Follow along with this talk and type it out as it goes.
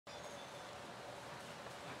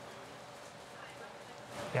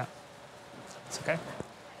It's okay.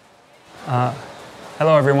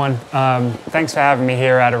 Hello, everyone. Thanks for having me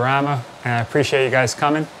here at Adorama. I appreciate you guys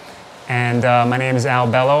coming. And my name is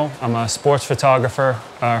Bello. I'm a sports photographer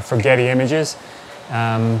for Getty Images.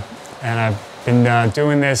 And I've been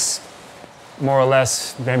doing this more or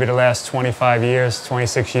less maybe the last 25 years,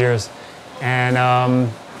 26 years. And I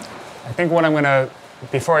think what I'm going to,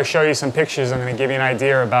 before I show you some pictures, I'm going to give you an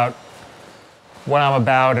idea about what I'm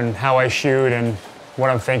about and how I shoot and what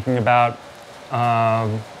I'm thinking about.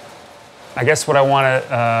 I guess what I want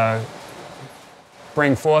to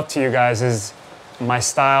bring forth to you guys is my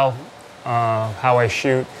style, how I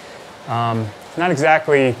shoot. Not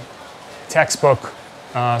exactly textbook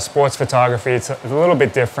sports photography. It's a little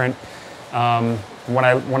bit different. When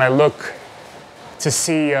I look to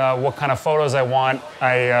see what kind of photos I want,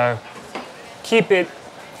 I keep it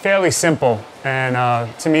fairly simple. And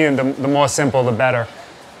to me, the more simple, the better.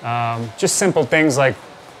 Just simple things like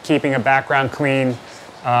keeping a background clean,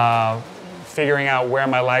 figuring out where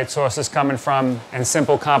my light source is coming from, and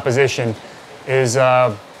simple composition is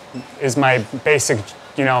my basic,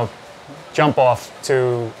 jump off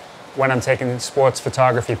to when I'm taking sports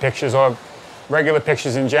photography pictures or regular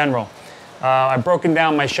pictures in general. I've broken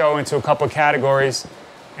down my show into a couple of categories,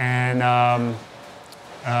 and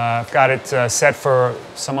I've got it set for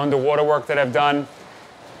some underwater work that I've done,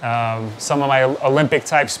 some of my Olympic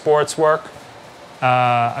type sports work.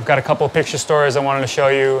 I've got a couple of picture stories I wanted to show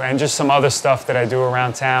you, and just some other stuff that I do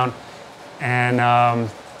around town. And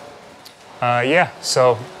yeah,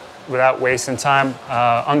 so without wasting time,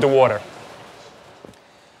 underwater.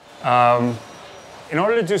 In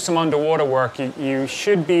order to do some underwater work, you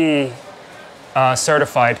should be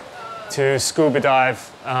certified to scuba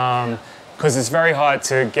dive, because it's very hard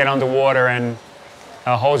to get underwater and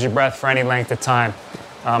hold your breath for any length of time.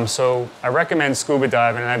 So I recommend scuba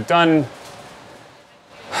diving, and I've done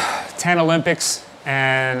 10 Olympics,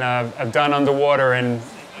 and I've done underwater in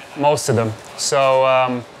most of them. So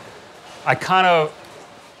I kind of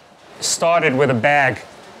started with a bag,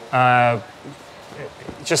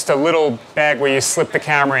 just a little bag where you slip the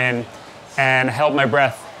camera in, and held my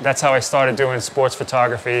breath. That's how I started doing sports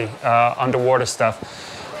photography, underwater stuff.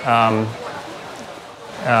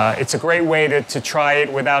 It's a great way to try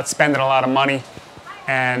it without spending a lot of money,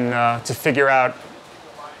 and to figure out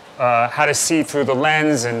how to see through the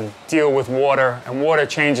lens and deal with water. And water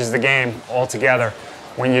changes the game altogether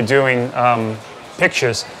when you're doing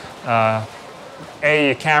pictures.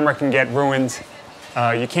 Your camera can get ruined.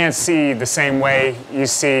 You can't see the same way you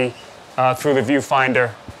see through the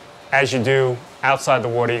viewfinder as you do outside the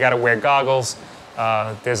water. You got to wear goggles.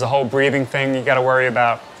 There's a whole breathing thing you got to worry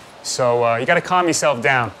about. So you got to calm yourself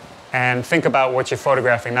down and think about what you're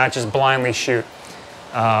photographing, not just blindly shoot.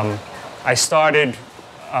 I started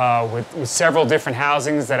with several different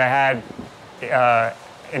housings that I had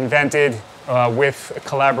invented with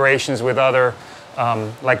collaborations with other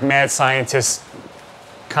like mad scientists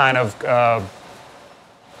kind of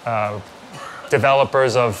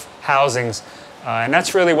developers of housings. And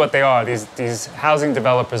that's really what they are. These housing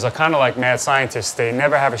developers are kind of like mad scientists. They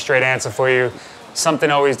never have a straight answer for you. Something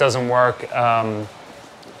always doesn't work.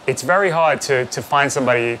 It's very hard to find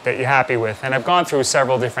somebody that you're happy with. And I've gone through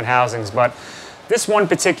several different housings, but this one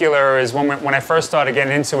particular is when I first started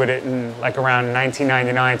getting into it in like around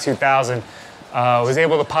 1999, 2000, I was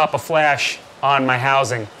able to pop a flash on my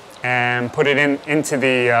housing and put it into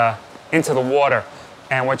the water.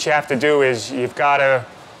 And what you have to do is you've got to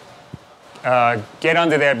get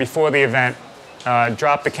under there before the event,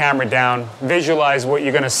 drop the camera down, visualize what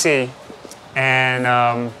you're going to see, and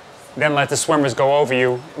then let the swimmers go over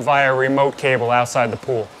you via a remote cable outside the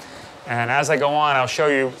pool. And as I go on, I'll show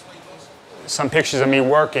you some pictures of me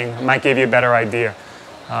working. It might give you a better idea.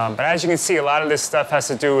 But as you can see, a lot of this stuff has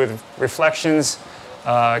to do with reflections,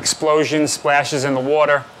 explosions, splashes in the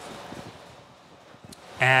water,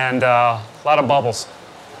 and a lot of bubbles.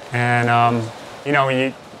 And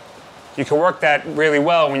you can work that really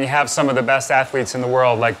well when you have some of the best athletes in the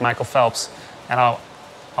world, like Michael Phelps. And I'll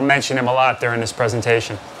mention him a lot during this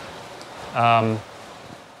presentation. There's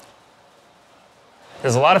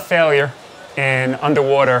a lot of failure in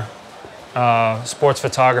underwater sports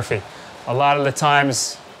photography. A lot of the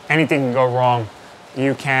times, anything can go wrong.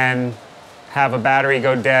 You can have a battery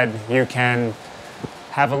go dead. You can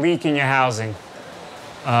have a leak in your housing.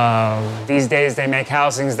 These days, they make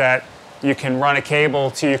housings that you can run a cable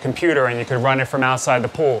to your computer and you can run it from outside the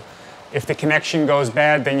pool. If the connection goes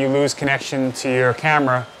bad, then you lose connection to your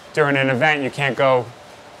camera. During an event, you can't go,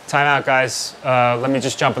 time out, guys, let me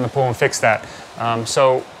just jump in the pool and fix that.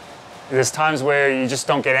 So there's times where you just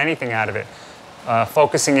don't get anything out of it.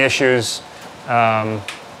 Focusing issues,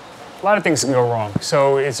 a lot of things can go wrong.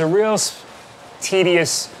 So it's a real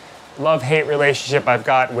tedious love-hate relationship I've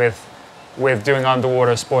got with doing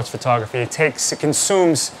underwater sports photography. It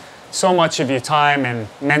consumes so much of your time and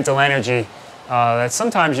mental energy that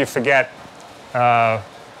sometimes you forget that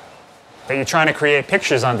you're trying to create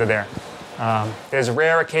pictures under there. There's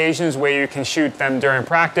rare occasions where you can shoot them during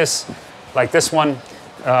practice, like this one,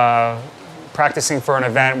 practicing for an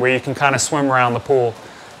event where you can kind of swim around the pool.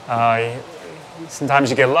 Sometimes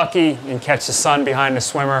you get lucky, you can catch the sun behind the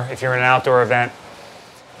swimmer if you're in an outdoor event,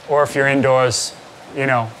 or if you're indoors, you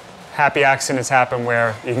know, happy accidents happen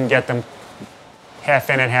where you can get them half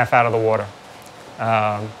in and half out of the water.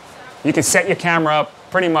 You can set your camera up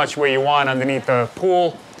pretty much where you want underneath the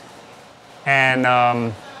pool, and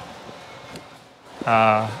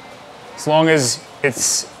as long as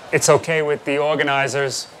it's okay with the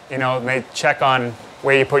organizers, you know, they check on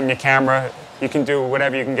where you're putting your camera, you can do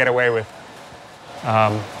whatever you can get away with.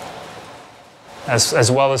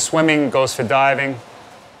 As well as swimming, goes for diving.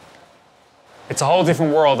 It's a whole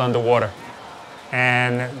different world underwater.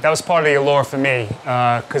 And that was part of the allure for me,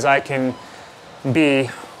 because I can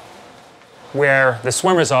be where the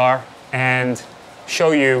swimmers are and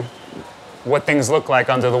show you what things look like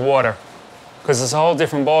under the water. Because it's a whole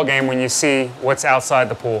different ballgame when you see what's outside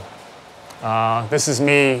the pool. This is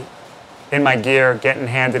me in my gear, getting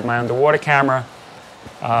handed my underwater camera.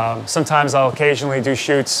 Sometimes I'll occasionally do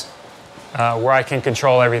shoots where I can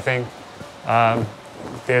control everything.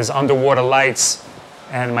 There's underwater lights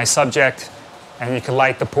and my subject, and you can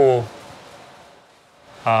light the pool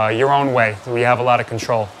your own way. We have a lot of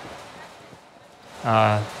control.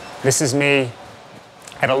 This is me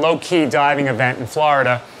at a low-key diving event in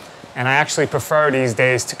Florida, and I actually prefer these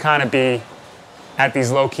days to kind of be at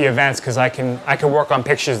these low-key events because I can work on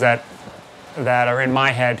pictures that are in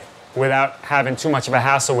my head without having too much of a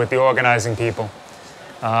hassle with the organizing people.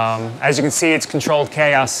 As you can see, it's controlled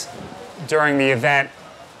chaos during the event,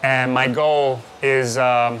 and my goal is,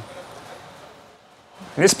 in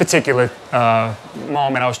this particular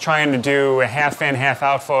moment, I was trying to do a half-in,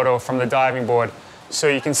 half-out photo from the diving board. So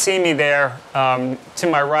you can see me there. To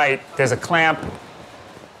my right, there's a clamp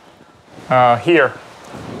here,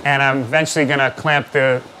 and I'm eventually going to clamp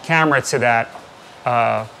the camera to that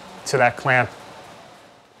clamp.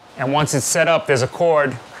 And once it's set up, there's a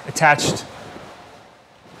cord attached.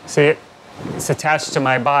 See, it's attached to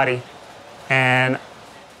my body, and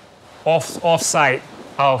off-site,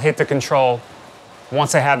 I'll hit the control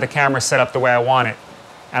once I have the camera set up the way I want it.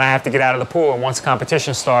 And I have to get out of the pool, and once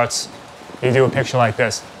competition starts, you do a picture like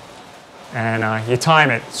this. And you time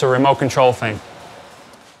it. It's a remote control thing.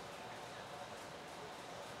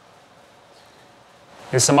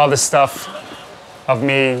 There's some other stuff of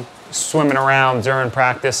me swimming around during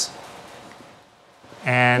practice.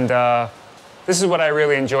 And this is what I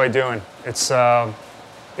really enjoy doing. It's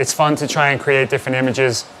fun to try and create different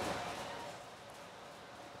images.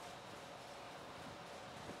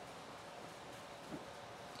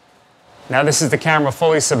 Now this is the camera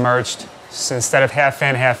fully submerged. So instead of half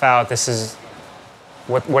in, half out, this is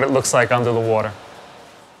what it looks like under the water.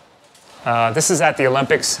 This is at the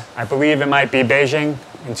Olympics. I believe it might be Beijing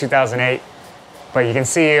in 2008. But you can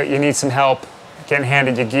see you need some help getting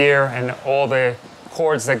handed your gear and all the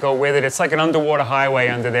cords that go with it. It's like an underwater highway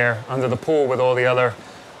under there, under the pool with all the other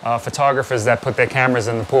photographers that put their cameras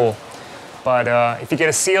in the pool. But if you get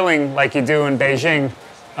a ceiling like you do in Beijing,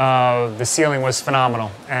 the ceiling was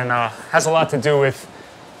phenomenal, and has a lot to do with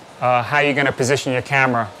how you're going to position your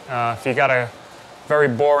camera. If you got a very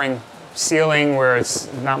boring ceiling where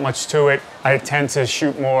it's not much to it, I tend to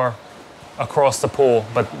shoot more across the pool.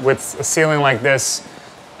 But with a ceiling like this,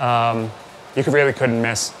 you really couldn't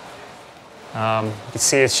miss. You can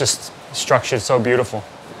see it's just structured so beautiful.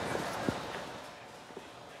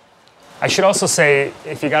 I should also say,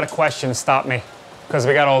 if you got a question, stop me, because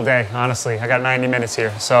we got all day, honestly. I got 90 minutes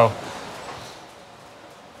here, so.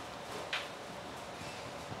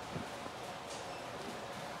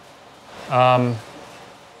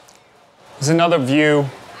 There's another view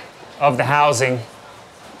of the housing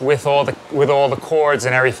with all the cords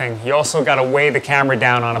and everything. You also got to weigh the camera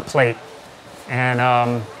down on a plate,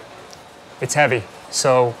 and it's heavy.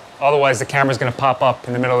 So otherwise, the camera's going to pop up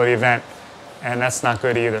in the middle of the event, and that's not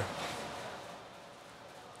good either.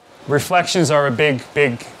 Reflections are a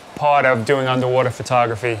big part of doing underwater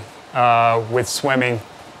photography with swimming,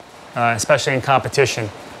 especially in competition.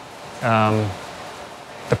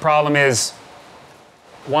 The problem is,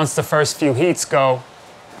 once the first few heats go,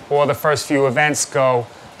 or the first few events go,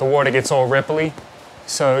 the water gets all ripply.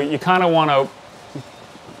 So you kind of want to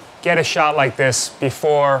get a shot like this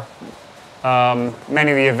before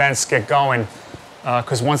many of the events get going,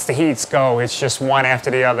 because once the heats go, it's just one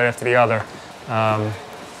after the other after the other.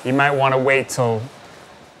 You might want to wait till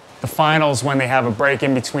the finals when they have a break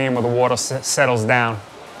in between where the water settles down.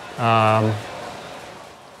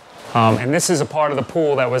 And this is a part of the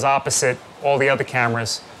pool that was opposite all the other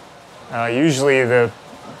cameras. Usually the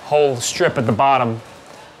whole strip at the bottom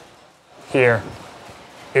here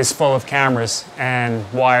is full of cameras and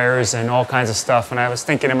wires and all kinds of stuff. And I was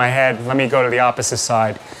thinking in my head, let me go to the opposite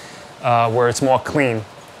side where it's more clean.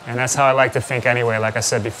 And that's how I like to think anyway, like I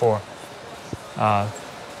said before.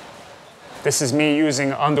 This is me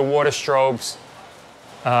using underwater strobes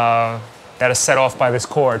that are set off by this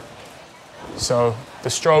cord. So the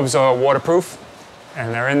strobes are waterproof,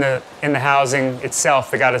 and they're in the housing itself.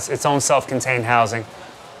 They got its own self-contained housing.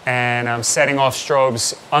 And I'm setting off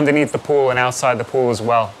strobes underneath the pool and outside the pool as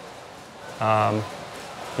well.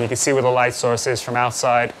 You can see where the light source is from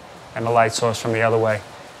outside and the light source from the other way.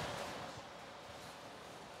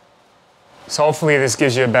 So hopefully this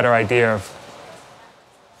gives you a better idea of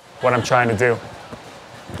what I'm trying to do.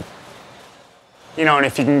 You know, and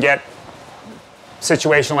if you can get a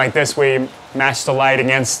situation like this where you match the light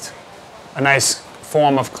against a nice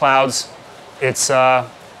form of clouds, it's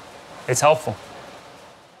helpful.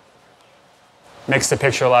 Makes the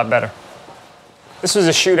picture a lot better. This was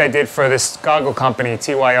a shoot I did for this goggle company,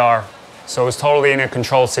 TYR, so it was totally in a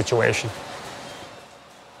controlled situation.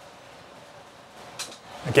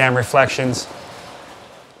 Again, reflections.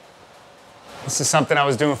 This is something I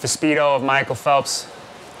was doing for Speedo of Michael Phelps.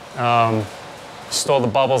 Just all the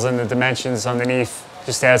bubbles and the dimensions underneath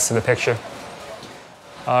just adds to the picture.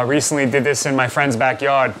 Recently did this in my friend's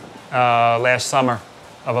backyard last summer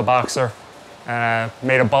of a boxer. And I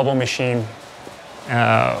made a bubble machine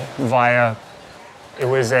via, it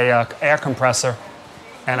was a air compressor,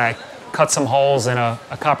 and I cut some holes in a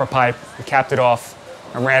copper pipe and capped it off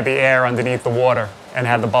and ran the air underneath the water and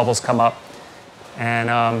had the bubbles come up.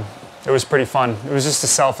 And it was pretty fun. It was just a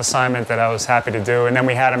self-assignment that I was happy to do. And then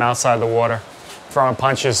we had him outside the water, throwing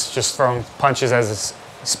punches, just throwing punches as it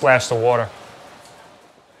splashed the water.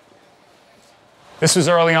 This was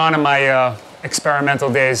early on in my experimental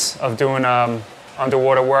days of doing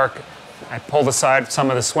underwater work. I pulled aside some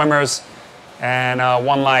of the swimmers and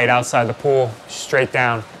one light outside the pool, straight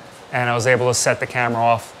down, and I was able to set the camera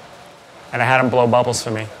off. And I had him blow bubbles for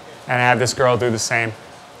me. And I had this girl do the same.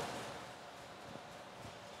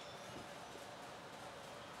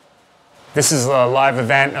 This is a live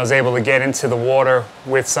event. I was able to get into the water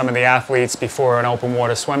with some of the athletes before an open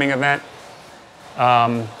water swimming event.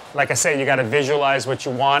 Like I said, you got to visualize what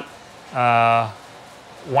you want.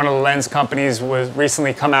 One of the lens companies was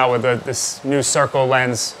recently come out with this new circle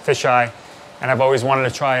lens, fisheye, and I've always wanted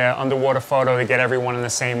to try an underwater photo to get everyone in the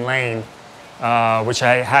same lane, which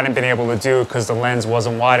I hadn't been able to do because the lens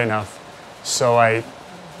wasn't wide enough. So I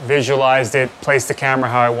visualized it, placed the camera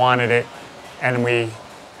how I wanted it, and we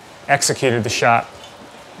executed the shot,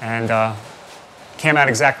 and came out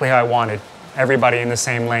exactly how I wanted. Everybody in the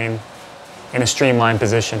same lane, in a streamlined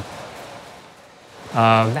position.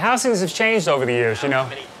 The housings have changed over the years, you know. How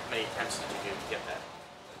many attempts did you do to get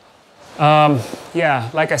that? Yeah,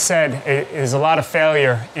 like I said, there's a lot of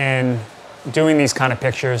failure in doing these kind of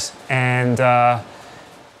pictures, and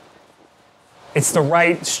it's the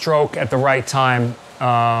right stroke at the right time.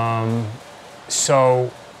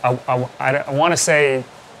 So I want to say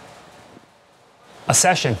a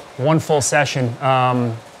session, one full session,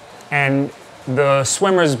 and the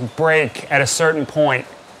swimmers break at a certain point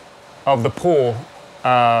of the pool.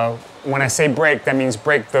 When I say break, that means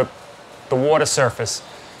break the water surface.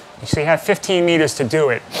 So you have 15 meters to do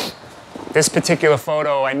it. This particular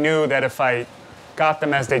photo, I knew that if I got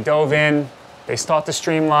them as they dove in, they start to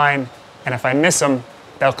streamline, and if I miss them,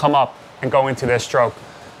 they'll come up and go into their stroke.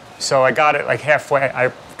 So I got it like halfway.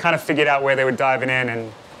 I kind of figured out where they were diving in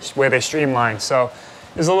and where they streamline. So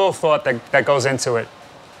there's a little thought that goes into it.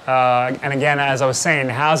 And again, as I was saying,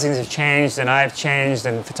 the housings have changed, and I've changed,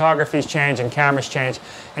 and photography's changed, and cameras change,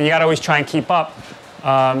 and you got to always try and keep up.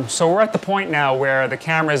 So we're at the point now where the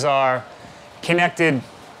cameras are connected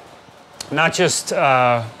not just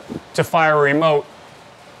to fire a remote.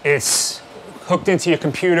 It's hooked into your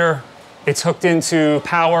computer. It's hooked into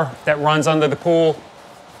power that runs under the pool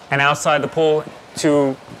and outside the pool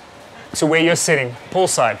to where you're sitting,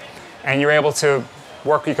 poolside, and you're able to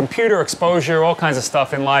work your computer, exposure, all kinds of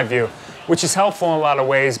stuff in live view, which is helpful in a lot of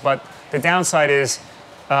ways, but the downside is,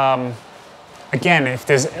 again, if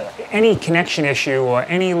there's any connection issue or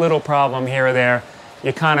any little problem here or there,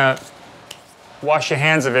 you kind of wash your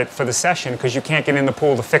hands of it for the session because you can't get in the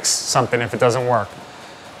pool to fix something if it doesn't work.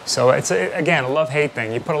 So it's, again, a love-hate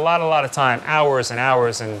thing. You put a lot of time, hours and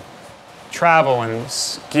hours, and travel and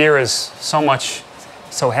gear is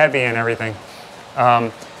so heavy and everything.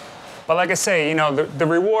 But like I say, you know, the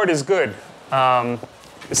reward is good.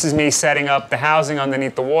 This is me setting up the housing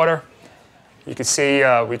underneath the water. You can see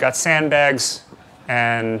we got sandbags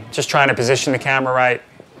and just trying to position the camera right.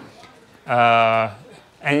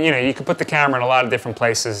 And you know, you can put the camera in a lot of different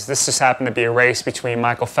places. This just happened to be a race between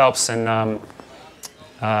Michael Phelps and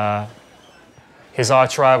his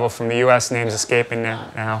arch rival from the U.S. name's escaping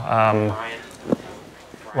now.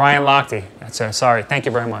 Ryan Lochte. Sorry, thank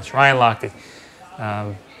you very much. Ryan Lochte.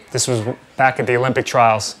 This was back at the Olympic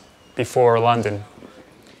trials before London.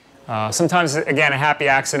 Sometimes, again, a happy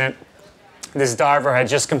accident. This diver had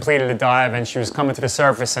just completed a dive and she was coming to the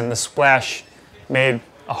surface and the splash made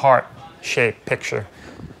a heart-shaped picture.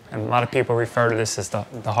 And a lot of people refer to this as the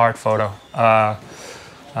heart photo.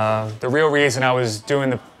 The real reason I was doing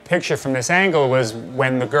the picture from this angle was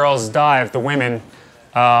when the girls dive, the women,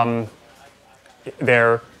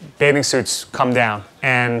 their bathing suits come down.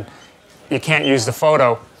 And you can't use the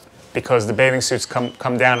photo because the bathing suits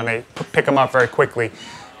come down and they pick them up very quickly.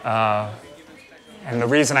 And the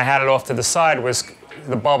reason I had it off to the side was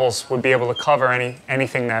the bubbles would be able to cover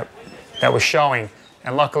anything that was showing.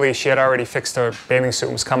 And luckily, she had already fixed her bathing suit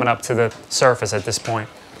and was coming up to the surface at this point.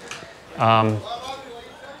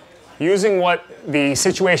 Using what the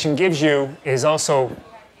situation gives you is also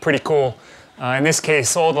pretty cool. In this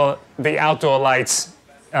case, all the outdoor lights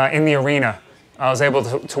in the arena. I was able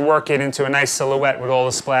to work it into a nice silhouette with all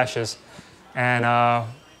the splashes. And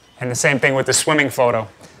the same thing with the swimming photo.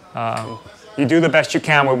 You do the best you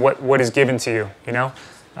can with what is given to you, you know?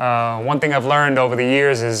 One thing I've learned over the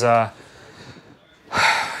years is,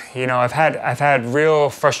 you know, I've had real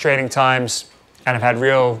frustrating times and I've had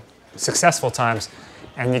real successful times.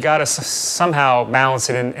 And you gotta somehow balance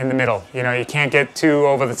it in the middle. You know, you can't get too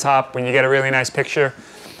over the top when you get a really nice picture,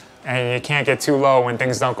 and you can't get too low when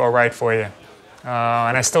things don't go right for you.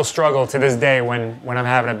 And I still struggle to this day when I'm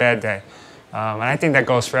having a bad day. And I think that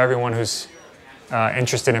goes for everyone who's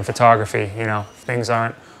interested in photography. You know, if things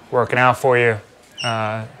aren't working out for you,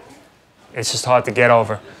 it's just hard to get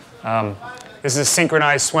over. This is a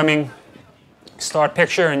synchronized swimming start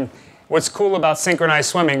picture, and what's cool about synchronized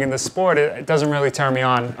swimming in the sport, it doesn't really turn me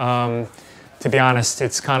on. To be honest,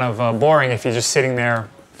 it's kind of boring if you're just sitting there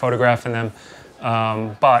photographing them.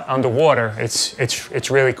 But underwater,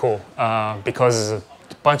 it's really cool because there's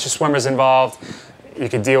a bunch of swimmers involved. You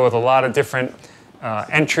could deal with a lot of different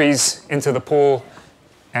entries into the pool,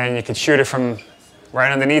 and you could shoot it from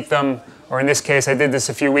right underneath them. Or in this case, I did this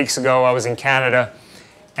a few weeks ago. I was in Canada,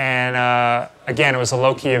 and again, it was a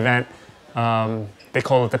low-key event. They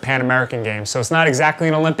call it the Pan American Games. So it's not exactly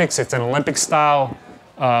an Olympics. It's an Olympic-style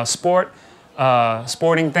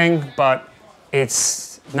sporting thing, but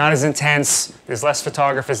it's not as intense. There's less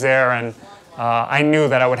photographers there, and I knew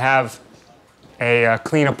that I would have a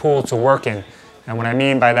cleaner pool to work in. And what I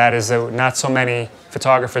mean by that is that not so many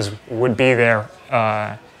photographers would be there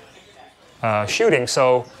shooting,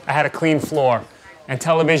 so I had a clean floor. And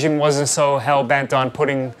television wasn't so hell-bent on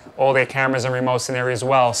putting all their cameras and remotes in there as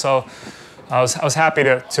well. So I was happy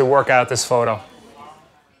to work out this photo.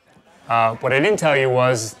 What I didn't tell you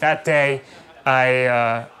was that day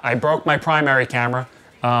I broke my primary camera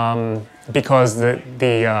because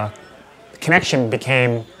the connection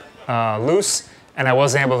became loose and I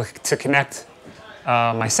wasn't able to connect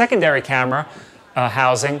my secondary camera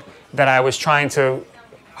housing that I was trying to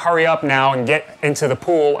hurry up now and get into the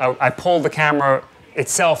pool. I pulled the camera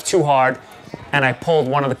itself too hard and I pulled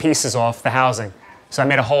one of the pieces off the housing. So I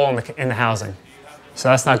made a hole in the housing. So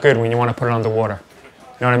that's not good when you want to put it underwater.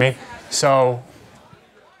 You know what I mean? So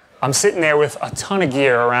I'm sitting there with a ton of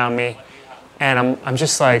gear around me, and I'm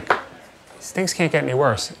just like, things can't get any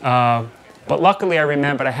worse. But luckily I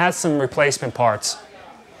remembered I had some replacement parts,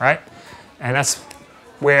 right? And that's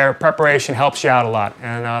where preparation helps you out a lot.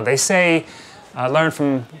 And they say, I learned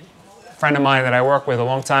from a friend of mine that I worked with a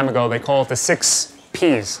long time ago, they call it the 6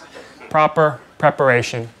 Ps. Proper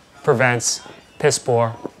preparation prevents piss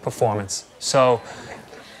poor performance. So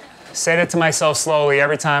say that to myself slowly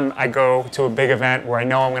every time I go to a big event where I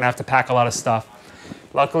know I'm gonna have to pack a lot of stuff.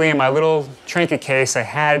 Luckily in my little trinket case I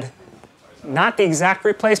had not the exact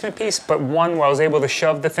replacement piece, but one where I was able to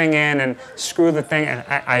shove the thing in and screw the thing, and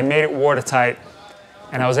I made it watertight,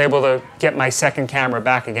 and I was able to get my second camera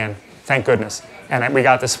back again, thank goodness. And we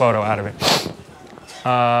got this photo out of it.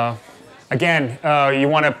 Again, you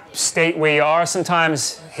want to state where you are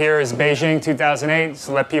sometimes. Here is Beijing 2008,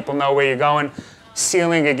 so let people know where you're going.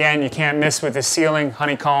 Ceiling, again, you can't miss with the ceiling,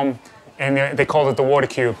 honeycomb, and they called it the water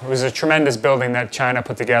cube. It was a tremendous building that China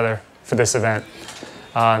put together for this event.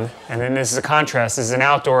 And then this is a contrast. This is an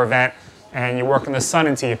outdoor event. and you're working the sun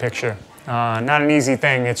into your picture. Not an easy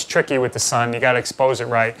thing. It's tricky with the sun. You got to expose it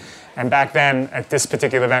right. And back then, at this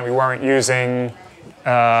particular event, we weren't using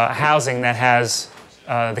housing that has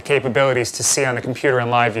the capabilities to see on the computer in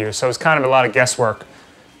live view. So it's kind of a lot of guesswork.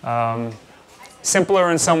 Simpler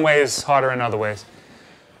in some ways, harder in other ways.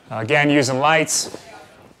 Again, using lights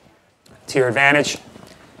to your advantage.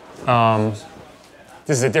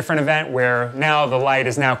 This is a different event where now the light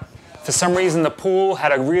is now, for some reason the pool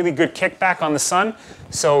had a really good kickback on the sun,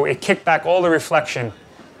 so it kicked back all the reflection.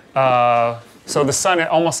 So the sun, it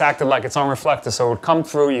almost acted like its own reflector, so it would come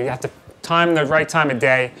through. You have to time the right time of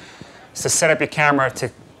day to set up your camera to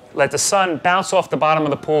let the sun bounce off the bottom of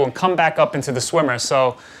the pool and come back up into the swimmer.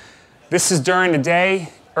 So this is during the day,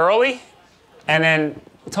 early, and then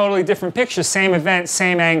totally different picture, same event,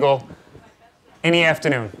 same angle in the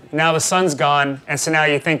afternoon. Now the sun's gone, and so now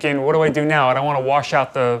you're thinking, what do I do now? I don't want to wash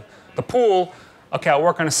out the pool. Okay, I'll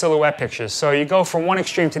work on a silhouette picture. So you go from one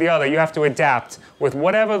extreme to the other. You have to adapt with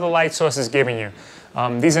whatever the light source is giving you.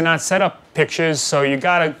 These are not setup pictures, so you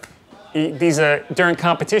gotta, these are during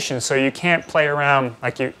competition, so you can't play around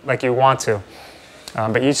like you want to.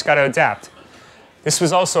 But you just gotta adapt. This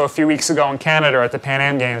was also a few weeks ago in Canada at the Pan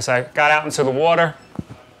Am Games. I got out into the water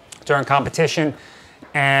during competition,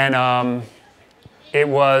 and it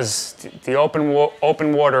was the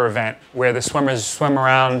open water event where the swimmers swim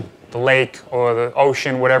around the lake or the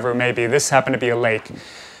ocean, whatever it may be. This happened to be a lake.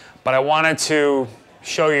 But I wanted to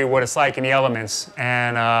show you what it's like in the elements.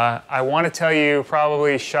 And I want to tell you,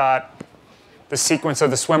 probably shot the sequence of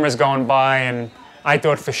the swimmers going by, and I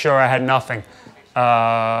thought for sure I had nothing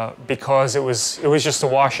because it was just a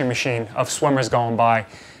washing machine of swimmers going by.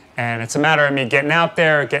 And it's a matter of me getting out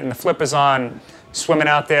there, getting the flippers on, swimming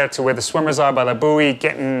out there to where the swimmers are by the buoy,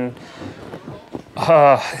 getting,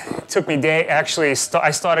 it took me day, actually,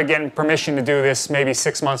 I started getting permission to do this maybe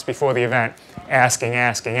 6 months before the event,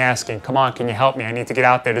 asking, come on, can you help me? I need to get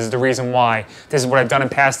out there, this is the reason why. This is what I've done in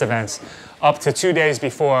past events. Up to 2 days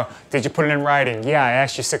before, did you put it in writing? Yeah, I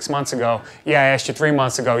asked you 6 months ago. Yeah, I asked you 3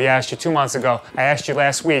 months ago. Yeah, I asked you 2 months ago. I asked you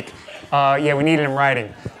last week. Yeah, we need it in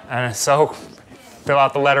writing. So, fill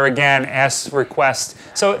out the letter again, ask, request.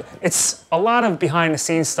 So it's a lot of behind the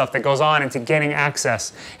scenes stuff that goes on into getting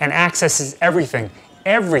access. And access is everything,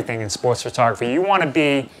 everything in sports photography. You want to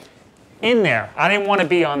be in there. I didn't want to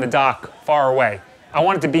be on the dock far away. I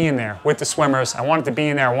wanted to be in there with the swimmers. I wanted to be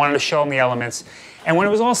in there. I wanted to show them the elements. And when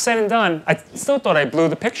it was all said and done, I still thought I blew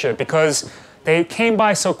the picture because they came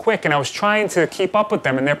by so quick and I was trying to keep up with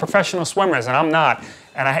them, and they're professional swimmers and I'm not.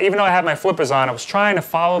 And even though I had my flippers on, I was trying to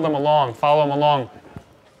follow them along.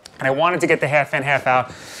 And I wanted to get the half in, half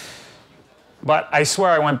out. But I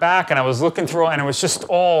swear I went back and I was looking through and it was just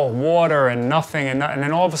all water and nothing. And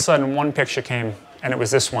then all of a sudden one picture came, and it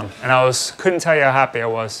was this one. And I couldn't tell you how happy I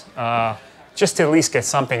was, just to at least get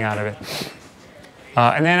something out of it.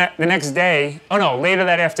 And then the next day, later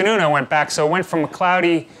that afternoon I went back. So it went from a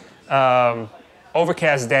cloudy,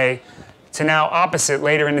 overcast day to now opposite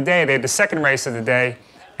later in the day. They had the second race of the day,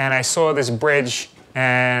 and I saw this bridge,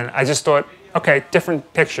 and I just thought, okay,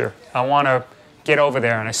 different picture. I want to get over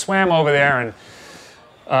there. And I swam over there,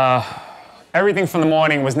 and everything from the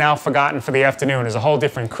morning was now forgotten for the afternoon. There's a whole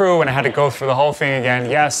different crew, and I had to go through the whole thing again.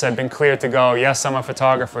 Yes, I've been cleared to go. Yes, I'm a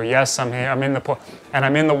photographer. Yes, I'm here. I'm in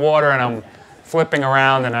the water, and I'm flipping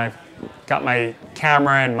around, and I've got my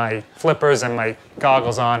camera and my flippers and my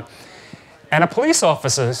goggles on. And a police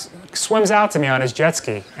officer swims out to me on his jet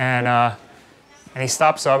ski, and he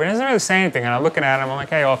stops over. He doesn't really say anything, and I'm looking at him. I'm like,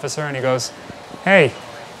 "Hey, officer," and he goes, "Hey,"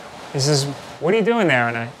 he says, "What are you doing there?"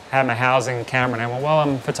 And I had my housing camera, and I went, "Well,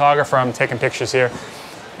 I'm a photographer. I'm taking pictures here."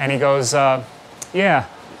 And he goes, "Yeah,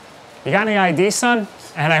 you got any ID, son?"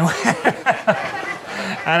 And I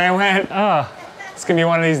went, "Oh, it's gonna be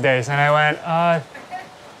one of these days." And I went,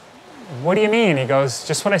 "What do you mean?" He goes,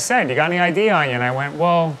 "Just what I said. You got any ID on you?" And I went,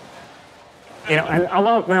 "Well," and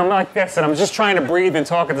I'm like this, and I'm just trying to breathe and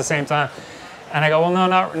talk at the same time. And I go, "Well, no,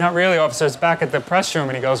 not really, officer. It's back at the press room."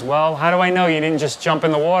 And he goes, "Well, how do I know you didn't just jump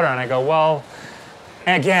in the water?" And I go, "Well,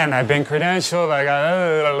 again, I've been credentialed. I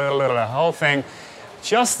got the whole thing."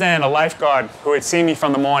 Just then, a lifeguard who had seen me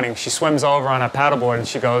from the morning, she swims over on a paddleboard, and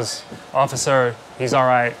she goes, "Officer, he's all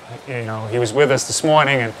right. He was with us this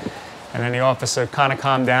morning." And then the officer kind of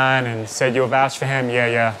calmed down and said, "You'll vouch for him?"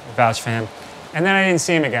 Yeah, vouch for him. And then I didn't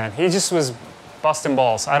see him again. He just was busting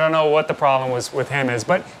balls. I don't know what the problem was with him is,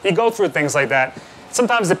 but you go through things like that.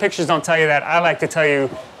 Sometimes the pictures don't tell you that. I like to tell you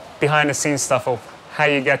behind the scenes stuff of how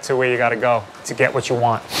you get to where you got to go to get what you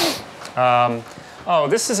want.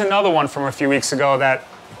 This is another one from a few weeks ago that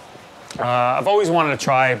I've always wanted to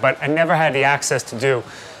try, but I never had the access to do.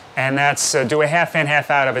 and that's do a half in,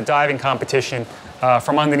 half out of a diving competition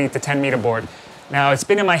from underneath the 10-meter board. Now, it's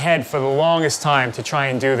been in my head for the longest time to try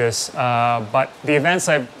and do this, but the events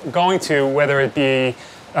I'm going to, whether it be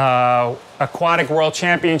aquatic world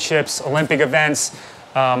championships, Olympic events,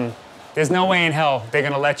 there's no way in hell they're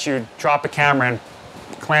going to let you drop a camera and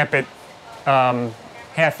clamp it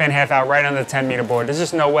half in, half out right on the 10-meter board. There's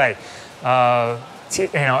just no way. And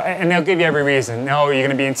they'll give you every reason. No, you're going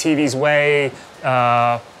to be in TV's way.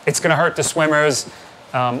 It's going to hurt the swimmers.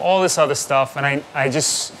 All this other stuff. And I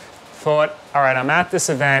just thought, all right, I'm at this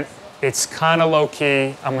event. It's kind of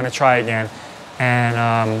low-key. I'm going to try again.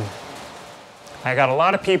 And I got a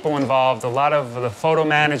lot of people involved, a lot of the photo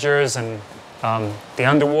managers and the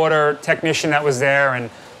underwater technician that was there, and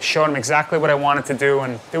showed them exactly what I wanted to do.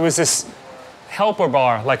 And there was this helper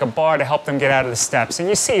bar, like a bar to help them get out of the steps. And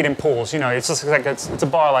you see it in pools, it's just like it's a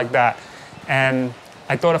bar like that. And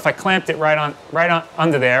I thought if I clamped it right on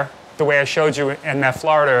under there, the way I showed you in that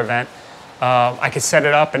Florida event, I could set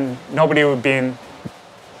it up and there would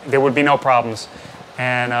be no problems.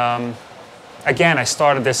 And again, I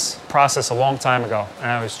started this process a long time ago, and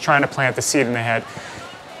I was trying to plant the seed in their head.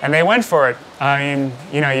 And they went for it. I mean,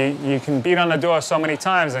 you can beat on the door so many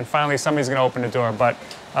times, and finally somebody's going to open the door. But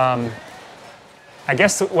I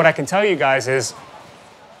guess what I can tell you guys is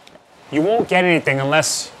you won't get anything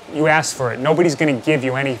unless you ask for it. Nobody's going to give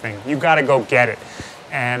you anything. You got to go get it.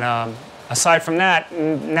 And aside from that,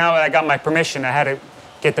 now that I got my permission, I had to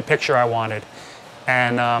get the picture I wanted.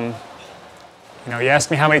 And you asked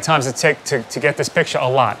me how many times it took to get this picture. A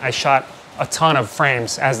lot. I shot a ton of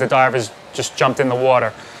frames as the divers just jumped in the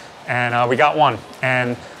water. And we got one.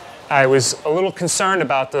 And I was a little concerned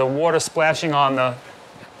about the water splashing on the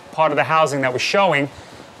part of the housing that was showing,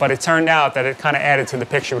 but it turned out that it kind of added to the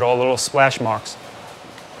picture with all the little splash marks.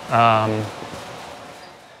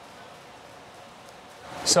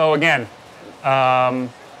 So again,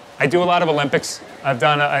 I do a lot of Olympics. I've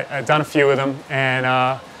done a few of them, and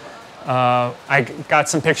I got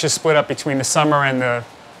some pictures split up between the summer and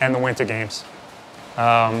the Winter Games.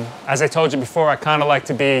 As I told you before, I kind of like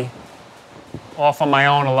to be off on my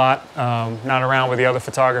own a lot, not around where the other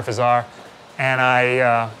photographers are, and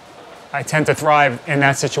I tend to thrive in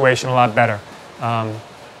that situation a lot better.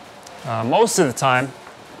 Most of the time,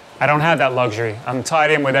 I don't have that luxury. I'm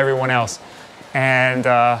tied in with everyone else. And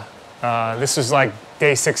this was like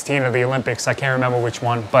day 16 of the Olympics. I can't remember which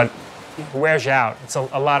one, but it wears you out. It's a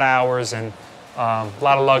lot of hours and a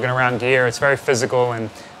lot of lugging around gear. It's very physical, and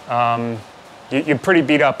you're pretty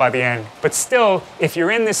beat up by the end. But still, if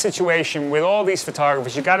you're in this situation with all these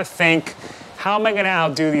photographers, you got to think, how am I going to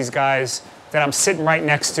outdo these guys that I'm sitting right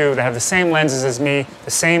next to, that have the same lenses as me,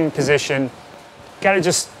 the same position? Got to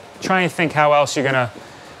just try and think how else you're going to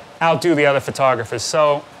outdo the other photographers.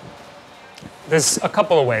 So there's a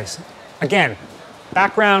couple of ways. Again,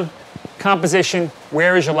 background, composition,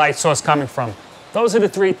 where is your light source coming from? Those are the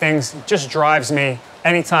three things that just drives me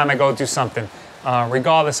anytime I go do something,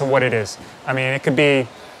 regardless of what it is. I mean, it could be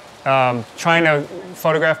trying to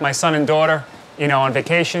photograph my son and daughter, on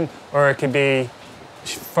vacation, or it could be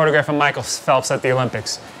photographing Michael Phelps at the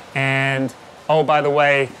Olympics. And, oh, by the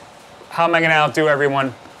way, how am I going to outdo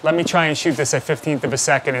everyone? Let me try and shoot this at 15th of a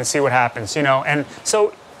second and see what happens, And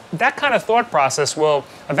so that kind of thought process will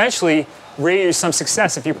eventually rear you some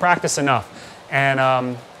success if you practice enough.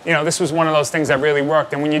 And, this was one of those things that really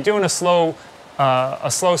worked. And when you're doing a slow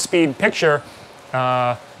speed picture,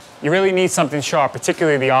 you really need something sharp,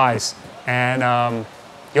 particularly the eyes. And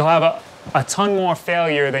you'll have a ton more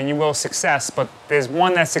failure than you will success, but there's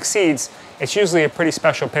one that succeeds. It's usually a pretty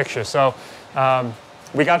special picture. So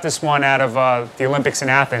we got this one out of the Olympics in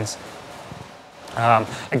Athens.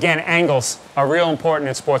 Again, angles are real important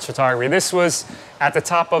in sports photography. This was at the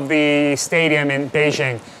top of the stadium in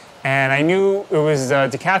Beijing, and I knew it was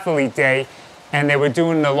decathlete day, and they were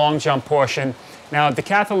doing the long jump portion. Now,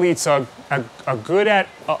 decathletes are good at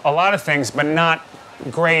a lot of things, but not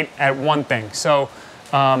great at one thing. So,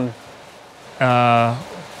 while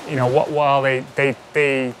they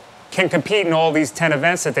can compete in all these 10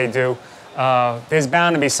 events that they do, there's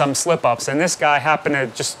bound to be some slip-ups. And this guy happened to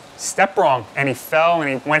just step wrong, and he fell,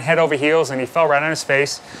 and he went head over heels, and he fell right on his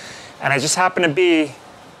face. And I just happened to be,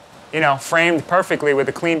 framed perfectly with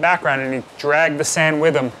a clean background, and he dragged the sand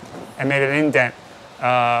with him and made an indent.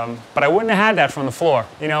 But I wouldn't have had that from the floor,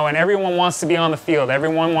 and everyone wants to be on the field.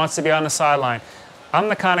 Everyone wants to be on the sideline. I'm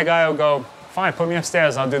the kind of guy who'll go, fine, put me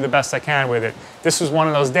upstairs, I'll do the best I can with it. This was one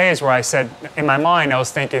of those days where I said, in my mind, I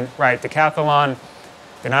was thinking, right, decathlon,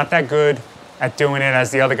 they're not that good at doing it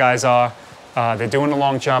as the other guys are. They're doing the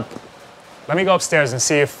long jump. Let me go upstairs and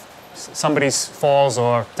see if somebody falls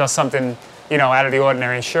or does something out of the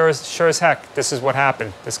ordinary. And sure as heck, this is what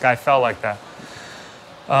happened. This guy fell like that.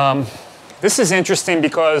 This is interesting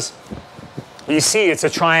because you see it's a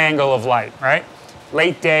triangle of light, right?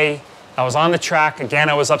 Late day, I was on the track. Again,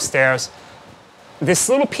 I was upstairs. This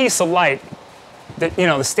little piece of light,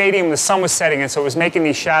 the stadium, the sun was setting, and so it was making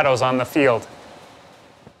these shadows on the field.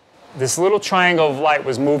 This little triangle of light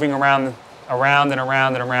was moving around and around and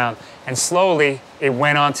around. And slowly, it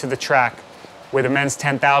went onto the track where the men's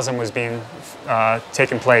 10,000 was being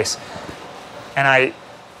taking place. And I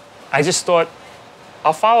just thought,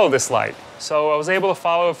 I'll follow this light. So I was able to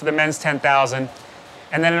follow it for the men's 10,000.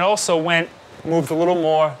 And then it also moved a little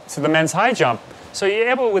more to the men's high jump. So you're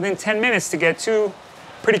able, within 10 minutes, to get two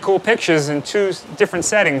pretty cool pictures in two different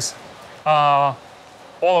settings all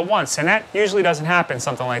at once. And that usually doesn't happen,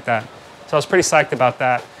 something like that. So I was pretty psyched about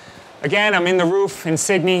that. Again, I'm in the roof in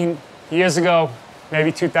Sydney years ago,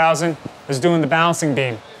 maybe 2000, was doing the balancing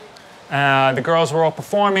beam. The girls were all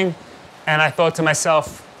performing, and I thought to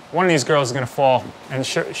myself, one of these girls is going to fall. And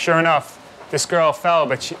sure enough, this girl fell,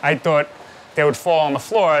 but I thought they would fall on the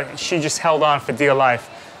floor. She just held on for dear life.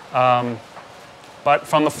 But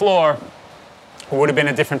from the floor, it would have been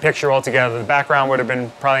a different picture altogether. The background would have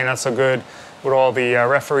been probably not so good with all the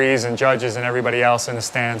referees and judges and everybody else in the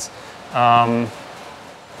stands.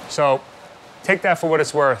 So take that for what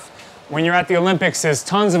it's worth. When you're at the Olympics, there's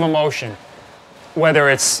tons of emotion, whether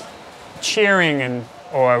it's cheering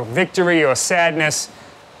or victory or sadness.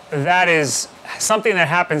 That is something that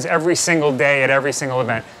happens every single day at every single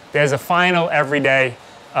event. There's a final every day.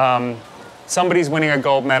 Somebody's winning a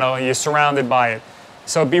gold medal, and you're surrounded by it.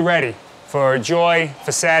 So be ready for joy,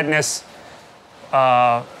 for sadness,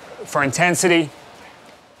 for intensity.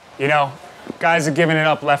 Guys are giving it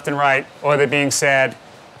up left and right, or they're being sad.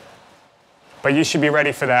 But you should be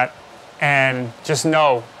ready for that. And just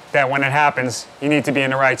know that when it happens, you need to be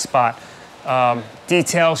in the right spot.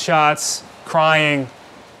 Detail shots, crying,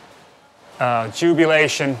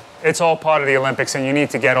 jubilation, it's all part of the Olympics, and you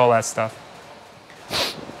need to get all that stuff.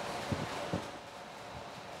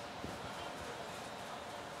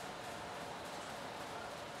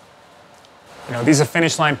 These are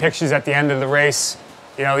finish line pictures at the end of the race.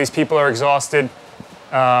 These people are exhausted.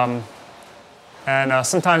 And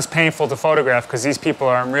sometimes painful to photograph because these people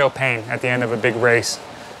are in real pain at the end of a big race.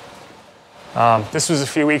 This was a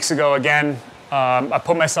few weeks ago again. I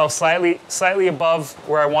put myself slightly above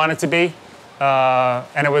where I wanted to be.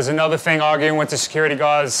 And it was another thing, arguing with the security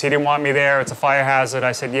guards. He didn't want me there. It's a fire hazard.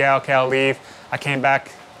 I said, yeah, okay, I'll leave. I came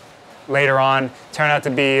back later on. Turned out to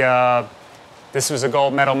be, this was a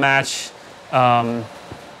gold medal match.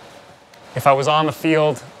 If I was on the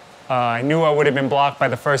field, I knew I would have been blocked by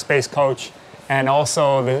the first base coach. And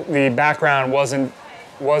also the background wasn't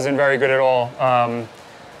very good at all.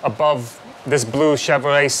 Above this blue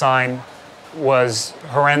Chevrolet sign was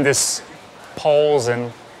horrendous poles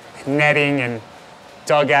and netting and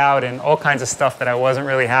dugout and all kinds of stuff that I wasn't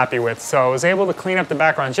really happy with. So I was able to clean up the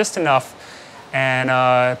background just enough, and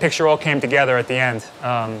the picture all came together at the end.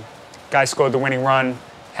 Guy scored the winning run,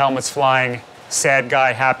 helmets flying, sad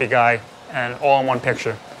guy, happy guy, and all in one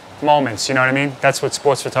picture. Moments, you know what I mean? That's what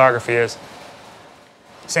sports photography is.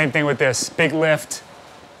 Same thing with this, big lift.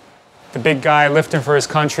 The big guy lifting for his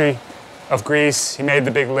country of Greece. He made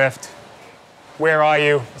the big lift. Where are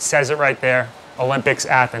you? It says it right there. Olympics,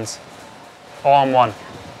 Athens. All in one.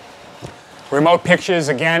 Remote pictures,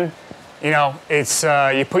 again, it's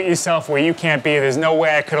you put yourself where you can't be. There's no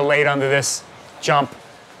way I could have laid under this jump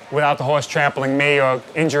without the horse trampling me or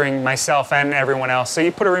injuring myself and everyone else. So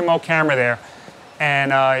you put a remote camera there,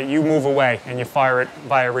 and you move away, and you fire it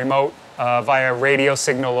via remote, via radio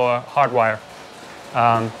signal or hardwire.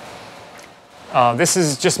 This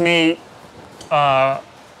is just me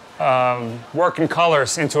working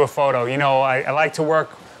colors into a photo. I like to work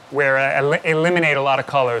where I eliminate a lot of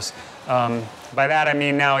colors. By that I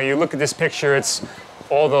mean, now you look at this picture, it's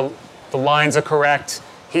all the lines are correct.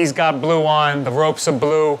 He's got blue on, the ropes are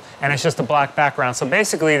blue, and it's just a black background. So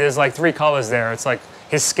basically there's like three colors there. It's like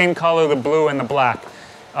his skin color, the blue, and the black.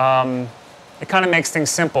 It kind of makes things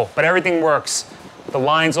simple, but everything works. The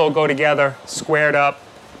lines all go together, squared up,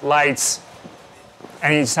 lights,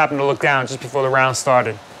 and he just happened to look down just before the round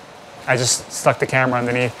started. I just stuck the camera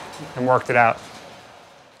underneath and worked it out.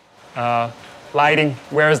 Lighting,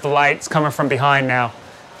 where's the light? It's coming from behind now.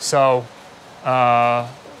 So,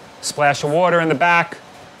 splash of water in the back,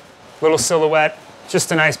 little silhouette,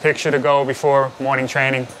 just a nice picture to go before morning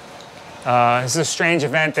training. This is a strange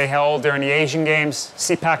event they held during the Asian Games,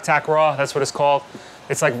 CPAC Tac Raw, that's what it's called.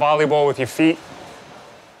 It's like volleyball with your feet.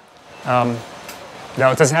 No,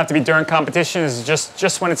 it doesn't have to be during competition. It's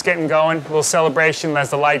just when it's getting going, a little celebration as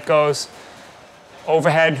the light goes.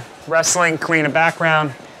 overhead, wrestling, clean a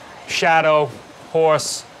background, shadow,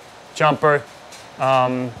 horse, jumper.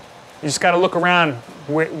 You just got to look around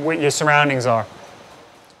what your surroundings are.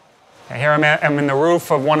 Okay, here I'm in the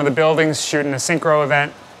roof of one of the buildings shooting a synchro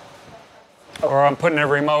event, or I'm putting a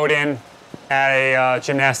remote in at a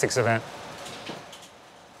gymnastics event.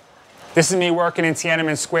 This is me working in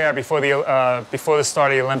Tiananmen Square before the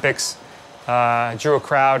start of the Olympics. Drew a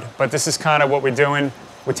crowd, but this is kind of what we're doing.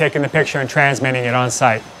 We're taking the picture and transmitting it on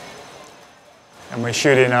site. And we're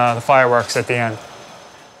shooting the fireworks at the end.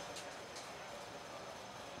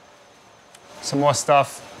 Some more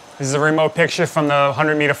stuff. This is a remote picture from the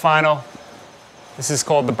 100-meter final. This is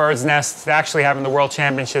called the Bird's Nest. They're actually having the World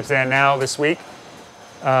Championships there now this week.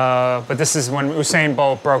 But this is when Usain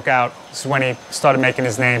Bolt broke out. This is when he started making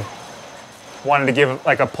his name. Wanted to give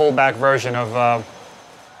like a pullback version of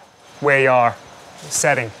where you are,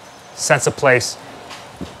 setting, sense of place.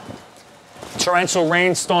 Torrential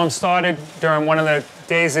rainstorm started during one of the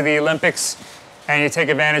days of the Olympics, and you take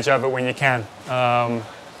advantage of it when you can.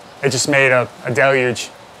 It just made a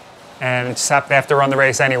deluge, and it just happened to have to run the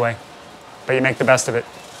race anyway, but you make the best of it.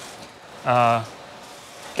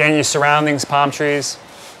 Again, your surroundings, palm trees,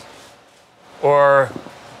 or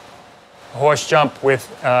a horse jump with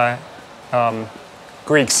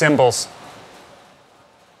Greek symbols.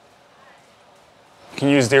 You can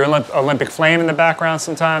use the Olympic flame in the background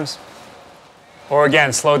sometimes. Or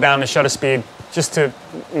again, slow down the shutter speed just to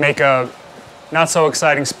make a not so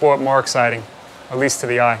exciting sport more exciting, at least to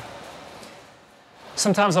the eye.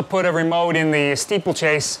 Sometimes I'll put a remote in the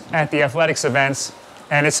steeplechase at the athletics events,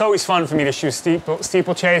 and it's always fun for me to shoot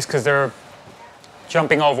steeplechase because they're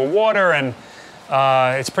jumping over water, and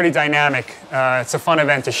it's pretty dynamic. It's a fun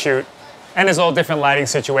event to shoot. And there's all different lighting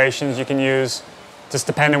situations you can use, just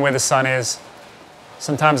depending where the sun is.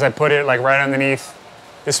 Sometimes I put it like right underneath.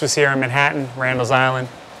 This was here in Manhattan, Randall's Island.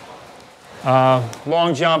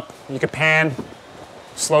 Long jump, you could pan,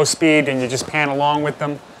 slow speed, and you just pan along with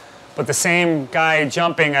them. But the same guy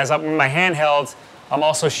jumping as up with my handheld, I'm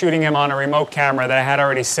also shooting him on a remote camera that I had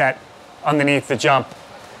already set underneath the jump.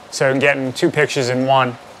 So I'm getting 2 pictures in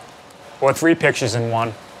one, or 3 pictures in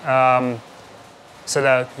one. So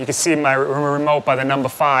that you can see my remote by the number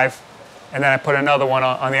 5, and then I put another one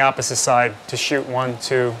on the opposite side to shoot 1,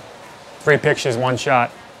 2, 3 pictures, 1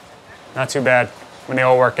 shot. Not too bad when they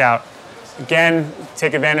all work out. Again,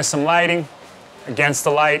 take advantage of some lighting against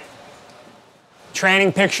the light.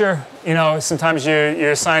 Training picture, you know, sometimes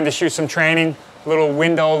you're assigned to shoot some training, a little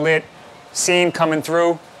window lit scene coming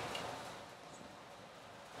through.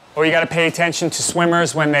 Or you got to pay attention to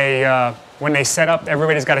swimmers when they set up.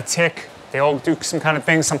 Everybody's got a tick. They all do some kind of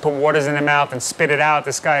thing. Some put waters in their mouth and spit it out.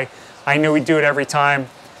 This guy, I knew he'd do it every time,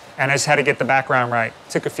 and I just had to get the background right.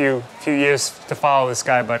 Took a few years to follow this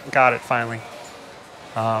guy, but got it finally.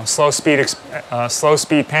 Slow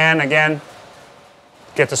speed pan again.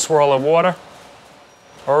 Get the swirl of water.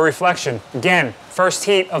 Or reflection. Again, first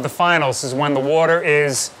heat of the finals is when the water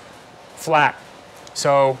is flat.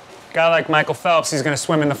 So a guy like Michael Phelps, he's going to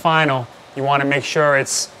swim in the final. You want to make sure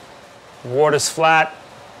water's flat.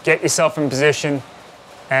 Get yourself in position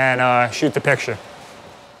and shoot the picture.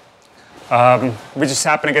 We just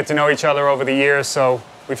happen to get to know each other over the years, so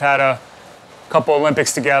we've had a couple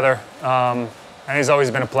Olympics together, and it's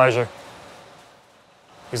always been a pleasure.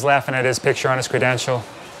 He's laughing at his picture on his credential.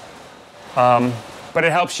 But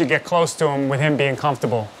it helps you get close to him with him being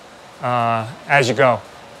comfortable as you go.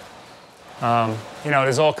 You know,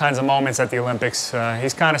 there's all kinds of moments at the Olympics.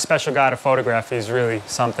 He's kind of a special guy to photograph. He's really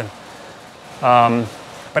something.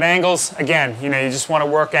 But angles, again, you know, you just want to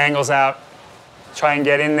work angles out. Try and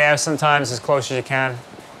get in there sometimes as close as you can.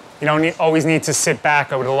 You don't always need to sit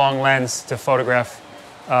back over the long lens to photograph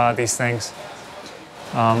these things.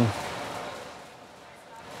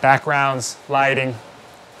 Backgrounds, lighting,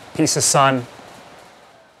 piece of sun.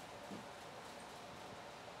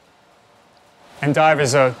 And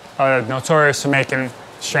divers are notorious for making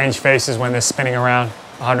strange faces when they're spinning around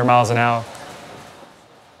 100 miles an hour.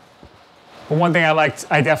 But one thing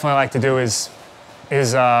I definitely like to do is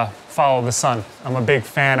follow the sun. I'm a big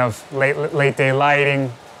fan of late day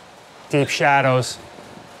lighting, deep shadows.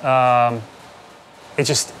 It's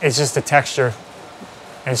just the texture,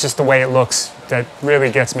 and it's just the way it looks that really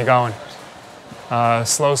gets me going.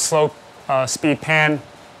 Slow speed pan.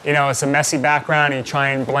 You know, it's a messy background, and you try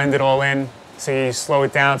and blend it all in. So you slow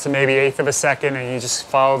it down to maybe 1/8 of a second, and you just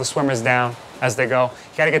follow the swimmers down as they go.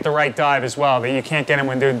 You got to get the right dive as well. You can't get them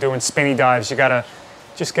when they're doing spinny dives. You got to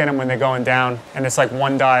just get them when they're going down, and it's like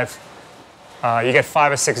one dive. You get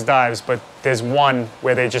 5 or 6 dives, but there's one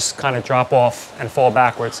where they just kind of drop off and fall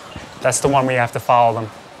backwards. That's the one where you have to follow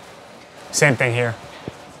them. Same thing here.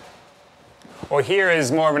 Or here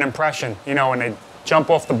is more of an impression. You know, when they jump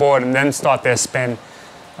off the board and then start their spin,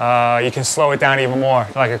 you can slow it down even more,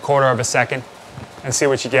 like a quarter of a second, and see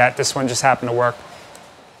what you get. This one just happened to work.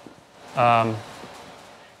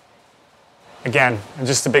 Again, I'm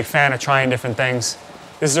just a big fan of trying different things.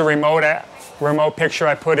 This is a remote picture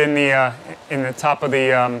I put in the top of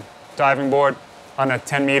the diving board on a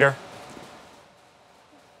 10-meter.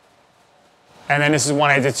 And then this is one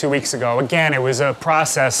I did 2 weeks ago. Again, it was a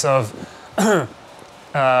process of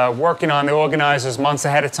working on the organizers months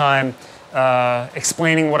ahead of time,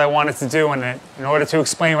 explaining what I wanted to do. And in order to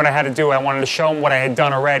explain what I had to do, I wanted to show them what I had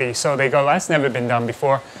done already. So they go, that's never been done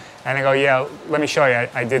before. And I go, yeah, let me show you.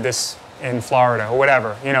 I did this in Florida or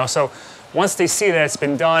whatever, you know. So once they see that it's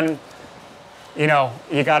been done, you know,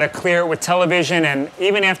 you got to clear it with television. And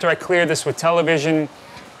even after I cleared this with television,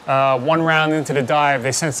 one round into the dive,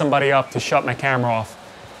 they sent somebody up to shut my camera off.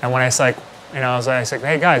 And when I was like, you know, I was like,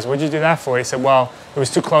 hey guys, what'd you do that for? He said, well, it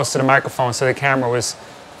was too close to the microphone, so the camera was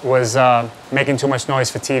making too much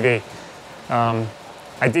noise for TV.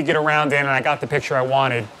 I did get around in and I got the picture I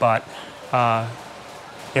wanted, but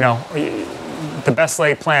you know, the best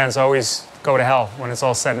laid plans always go to hell when it's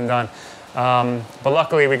all said and done. But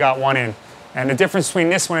luckily we got one in. And the difference between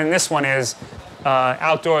this one and this one is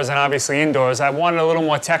outdoors and obviously indoors. I wanted a little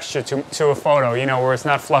more texture to a photo, you know, where it's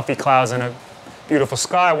not fluffy clouds and a beautiful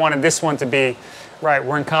sky. I wanted this one to be, right,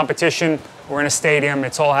 we're in competition, we're in a stadium,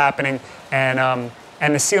 it's all happening, and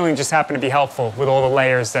the ceiling just happened to be helpful with all the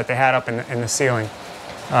layers that they had up in the ceiling.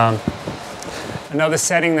 Another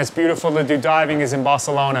setting that's beautiful to do diving is in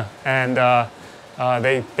Barcelona, and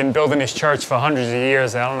they've been building this church for hundreds of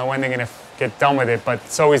years. I don't know when they're going to get done with it, but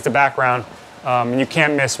it's always the background. You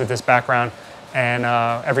can't miss with this background, and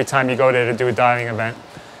every time you go there to do a diving event.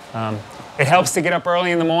 It helps to get up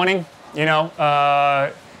early in the morning. You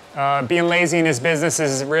know, being lazy in this business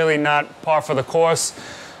is really not par for the course.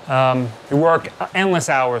 You work endless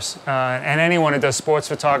hours, and anyone who does sports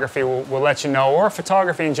photography will let you know, or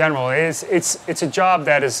photography in general. It's a job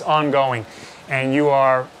that is ongoing, and you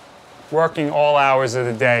are working all hours of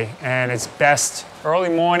the day, and it's best early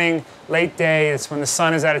morning, late day. It's when the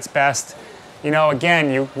sun is at its best. You know,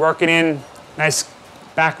 again, you work it in, nice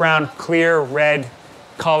background, clear, red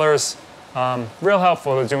colors. Real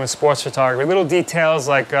helpful to doing sports photography. Little details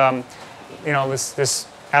like, you know, this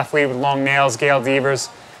athlete with long nails, Gail Devers.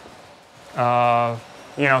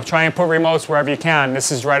 You know, try and put remotes wherever you can.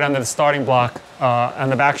 This is right under the starting block on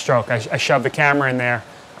the backstroke. I shoved the camera in there,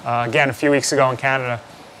 again, a few weeks ago in Canada.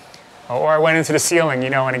 Or I went into the ceiling,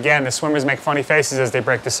 you know, and again, the swimmers make funny faces as they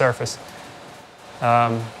break the surface.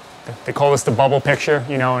 They call this the bubble picture,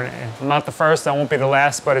 you know, and I'm not the first, I won't be the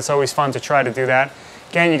last, but it's always fun to try to do that.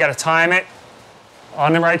 Again, you got to time it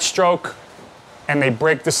on the right stroke, and they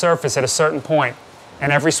break the surface at a certain point.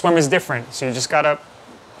 And every swim is different, so you just got to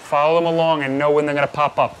follow them along and know when they're going to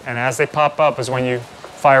pop up. And as they pop up is when you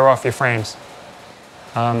fire off your frames.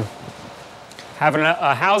 Having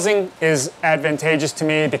a housing is advantageous to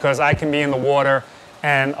me because I can be in the water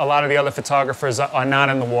and a lot of the other photographers are not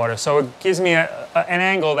in the water. So it gives me an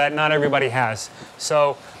angle that not everybody has.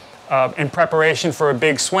 So in preparation for a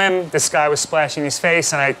big swim, this guy was splashing his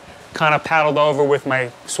face and I kind of paddled over with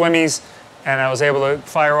my swimmies and I was able to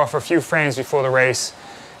fire off a few frames before the race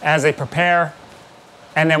as they prepare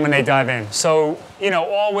and then when they dive in. So, you know,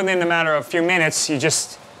 all within a matter of a few minutes, you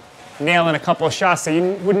just nail in a couple of shots that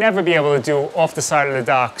you would never be able to do off the side of the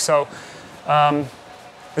dock. So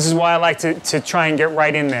this is why I like to try and get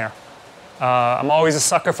right in there. I'm always a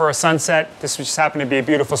sucker for a sunset. This just happened to be a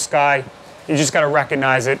beautiful sky. You just got to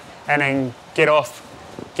recognize it and then get off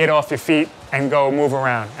your feet and go move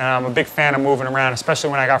around. And I'm a big fan of moving around, especially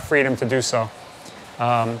when I got freedom to do so.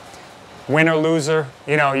 Winner, loser,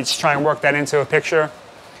 you know, you just try and work that into a picture.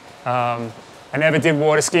 I never did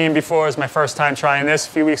water skiing before. It was my first time trying this a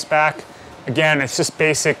few weeks back. Again, it's just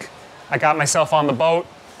basic. I got myself on the boat,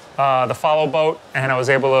 the follow boat, and I was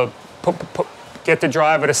able to get the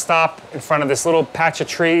driver to stop in front of this little patch of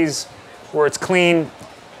trees where it's clean,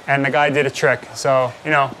 and the guy did a trick. So,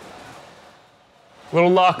 you know,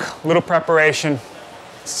 little luck, little preparation.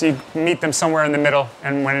 So you meet them somewhere in the middle,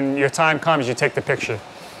 and when your time comes, you take the picture.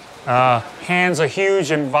 Hands are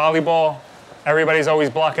huge in volleyball. Everybody's always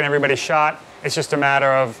blocking everybody's shot. It's just a matter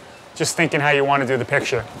of just thinking how you want to do the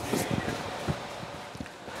picture.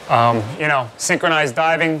 You know, synchronized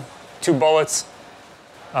diving, 2 bullets.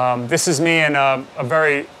 This is me and a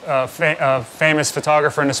very famous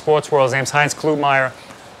photographer in the sports world. His name's Heinz Klutmeyer.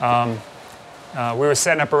 We were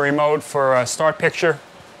setting up a remote for a start picture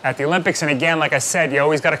at the Olympics. And again, like I said, you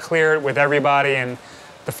always got to clear it with everybody and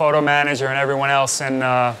the photo manager and everyone else. And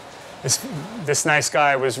this nice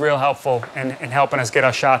guy was real helpful in helping us get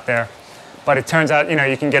our shot there. But it turns out,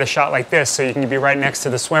 you can get a shot like this, so you can be right next to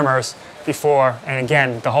the swimmers before. And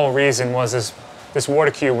again, the whole reason was this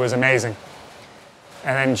water cube was amazing.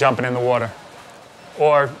 And then jumping in the water.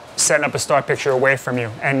 Or setting up a start picture away from you.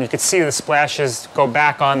 And you could see the splashes go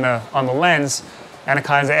back on the lens, and it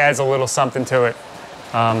kind of adds a little something to it.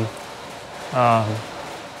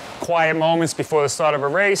 Quiet moments before the start of a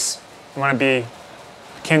race, you want to be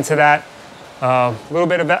akin to that. A little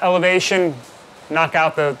bit of elevation, knock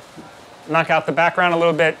out the background a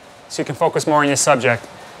little bit so you can focus more on your subject.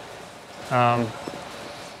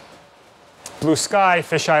 Blue sky,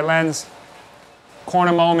 fisheye lens.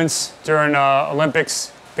 Corner moments during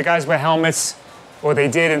Olympics. The guys wear helmets, or they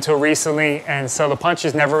did until recently, and so the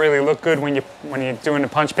punches never really look good when you're doing the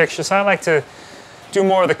punch picture. So I like to do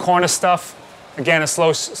more of the corner stuff. Again, a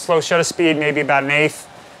slow shutter speed, maybe about 1/8,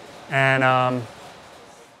 and a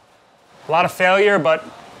lot of failure, but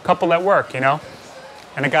a couple that work, And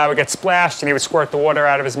the guy would get splashed, and he would squirt the water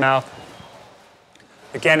out of his mouth.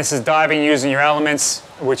 Again, this is diving using your elements,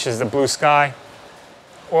 which is the blue sky.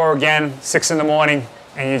 Or again, 6 in the morning,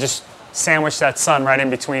 and you just sandwich that sun right in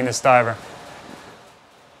between this diver.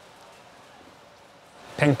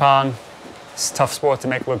 Ping pong, it's a tough sport to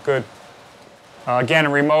make look good. Again, a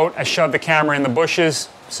remote, I shoved the camera in the bushes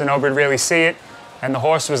so nobody would really see it, and the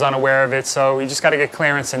horse was unaware of it, so you just got to get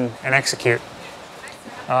clearance and execute.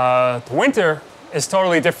 The winter is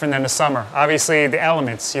totally different than the summer. Obviously, the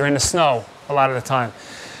elements, you're in the snow a lot of the time.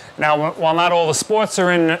 Now, while not all the sports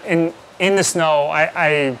are in the snow,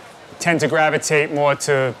 I tend to gravitate more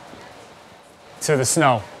to the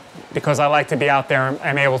snow because I like to be out there and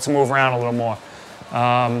I'm able to move around a little more.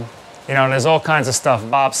 There's all kinds of stuff,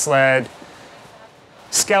 bobsled,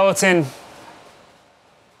 skeleton,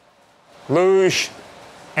 luge,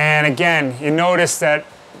 and again, you notice that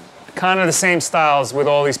kind of the same styles with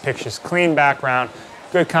all these pictures. Clean background,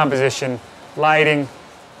 good composition, lighting,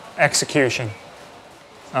 execution.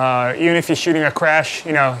 Even if you're shooting a crash,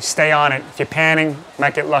 stay on it. If you're panning, you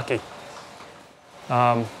might get lucky.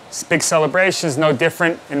 Big celebrations, no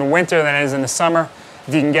different in the winter than it is in the summer.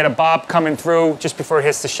 If you can get a bob coming through just before it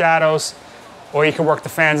hits the shadows, or you can work the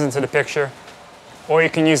fans into the picture, or you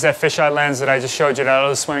can use that fisheye lens that I just showed you, that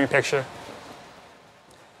other swimming picture.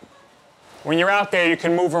 When you're out there, you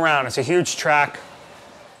can move around. It's a huge track.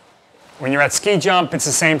 When you're at ski jump, it's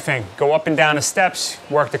the same thing. Go up and down the steps,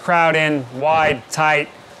 work the crowd in, wide, tight,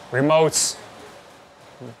 remotes,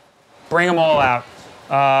 bring them all out.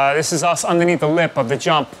 This is us underneath the lip of the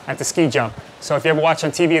jump at the ski jump. So if you ever watch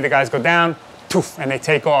on TV, the guys go down, poof, and they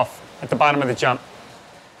take off at the bottom of the jump.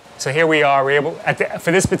 So here we are,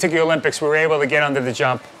 for this particular Olympics, we were able to get under the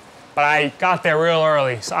jump. But I got there real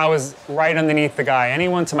early, so I was right underneath the guy.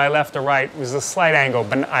 Anyone to my left or right was a slight angle,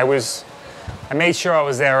 but I made sure I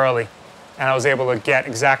was there early, and I was able to get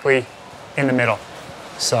exactly in the middle.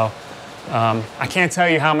 So I can't tell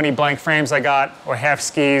you how many blank frames I got, or half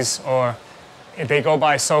skis, or they go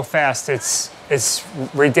by so fast. It's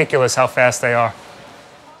ridiculous how fast they are.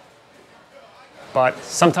 But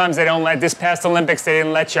sometimes they don't this past Olympics, they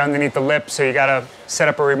didn't let you underneath the lip, so you gotta set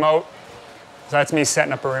up a remote. So that's me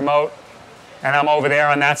setting up a remote. And I'm over there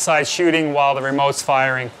on that side shooting while the remote's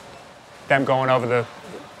firing, them going over the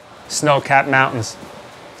snow-capped mountains.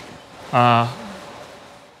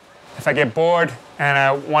 If I get bored and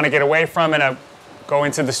I want to get away from it, I go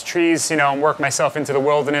into the trees, and work myself into the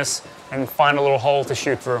wilderness and find a little hole to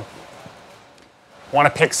shoot through. Want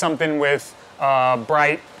to pick something with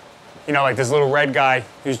bright, like this little red guy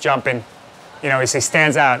who's jumping. He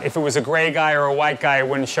stands out. If it was a gray guy or a white guy, it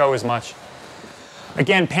wouldn't show as much.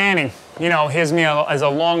 Again, panning. Here's me as a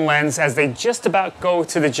long lens as they just about go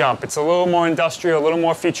to the jump. It's a little more industrial, a little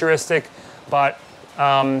more futuristic, but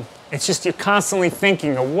it's just you're constantly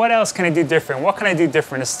thinking of what else can I do different? What can I do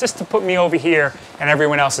different? It's just to put me over here and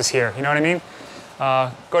everyone else is here. You know what I mean?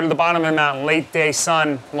 Go to the bottom of the mountain, late day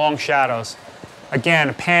sun, long shadows.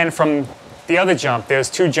 Again, pan from the other jump. There's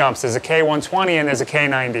two jumps. There's a K120 and there's a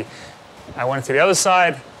K90. I went to the other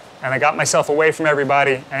side and I got myself away from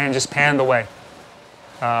everybody and just panned away.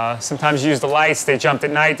 Sometimes you use the lights. They jumped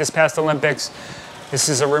at night this past Olympics. This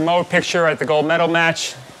is a remote picture at the gold medal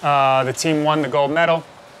match. The team won the gold medal.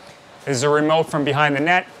 This is a remote from behind the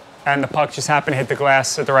net, and the puck just happened to hit the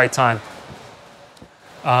glass at the right time.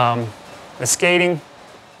 The skating,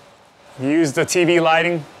 you use the TV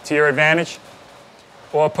lighting to your advantage,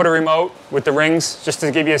 or put a remote with the rings just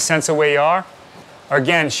to give you a sense of where you are. Or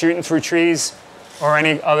again, shooting through trees or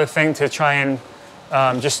any other thing to try and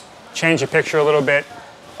just change your picture a little bit.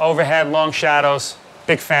 Overhead, long shadows,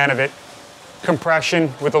 big fan of it.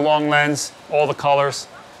 Compression with a long lens, all the colors.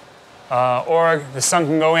 or the sun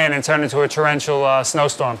can go in and turn into a torrential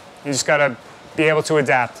snowstorm. You just got to be able to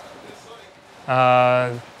adapt.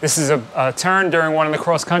 This is a turn during one of the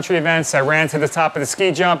cross-country events. I ran to the top of the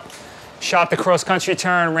ski jump, shot the cross-country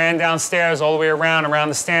turn, ran downstairs all the way around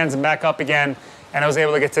the stands and back up again, and I was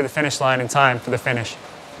able to get to the finish line in time for the finish.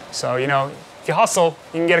 So, you know, if you hustle,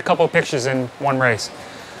 you can get a couple of pictures in one race.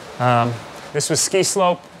 This was ski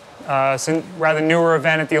slope. It's a rather newer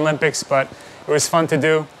event at the Olympics, but it was fun to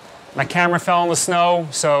do. My camera fell in the snow,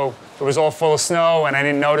 so it was all full of snow, and I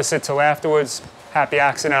didn't notice it till afterwards. Happy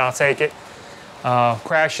accident, I'll take it.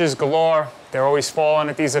 Crashes galore. They're always falling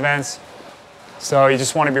at these events, so you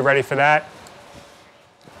just want to be ready for that.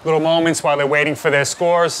 Little moments while they're waiting for their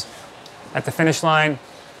scores at the finish line,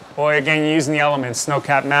 or again, you're using the elements,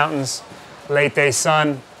 snow-capped mountains, late day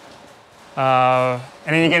sun. And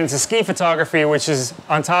then you get into ski photography, which is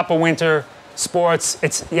on top of winter sports.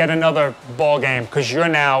 It's yet another ball game because you're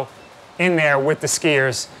now in there with the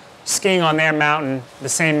skiers, skiing on their mountain, the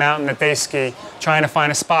same mountain that they ski, trying to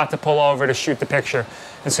find a spot to pull over to shoot the picture.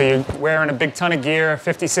 And so you're wearing a big ton of gear,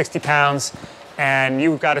 50, 60 pounds, and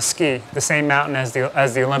you've got to ski the same mountain as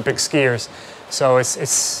the Olympic skiers. So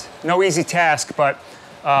it's no easy task, but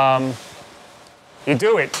you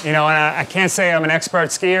do it. You know, and I can't say I'm an expert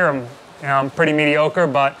skier. I'm pretty mediocre,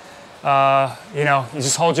 but you know, you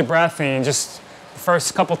just hold your breath, and you just, the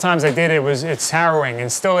first couple times I did it, it's harrowing,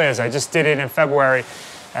 and still is. I just did it in February,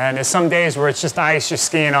 and there's some days where it's just ice you're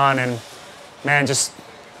skiing on, and man, just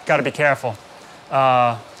got to be careful.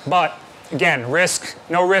 But again, no risk,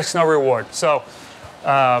 no reward. So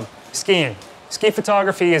skiing. Ski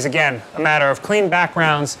photography is, again, a matter of clean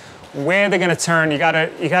backgrounds, where they're going to turn. You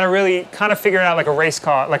gotta really kind of figure it out like a race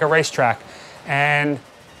car, like a racetrack, and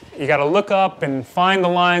you got to look up and find the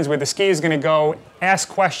lines where the ski is going to go, ask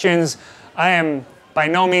questions. I am by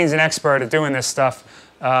no means an expert at doing this stuff,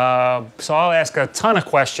 so I'll ask a ton of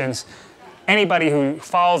questions. Anybody who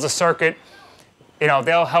follows a circuit, you know,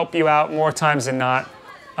 they'll help you out more times than not.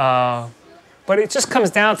 But it just comes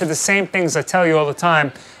down to the same things I tell you all the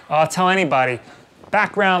time. I'll tell anybody,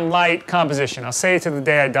 background, light, composition. I'll say it to the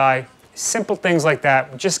day I die. Simple things like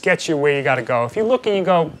that will just get you where you got to go. If you look and you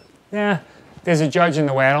go, yeah, there's a judge in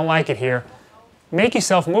the way, I don't like it here, make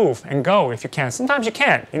yourself move and go if you can. Sometimes you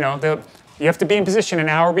can't, you know, you have to be in position an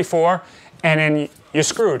hour before, and then you're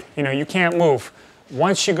screwed, you know, you can't move.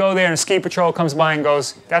 Once you go there and a ski patrol comes by and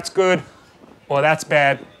goes, that's good, or that's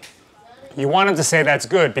bad, you want them to say that's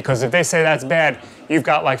good, because if they say that's bad, you've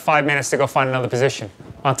got like 5 minutes to go find another position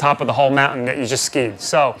on top of the whole mountain that you just skied.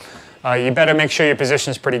 So you better make sure your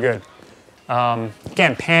position is pretty good.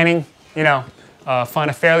 Again, panning, you know, find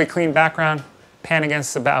a fairly clean background, pan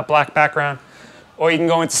against the black background, or you can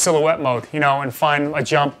go into silhouette mode, you know, and find a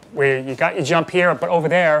jump where you got your jump here, but over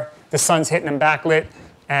there, the sun's hitting them backlit,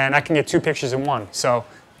 and I can get 2 pictures in one. So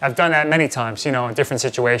I've done that many times, you know, in different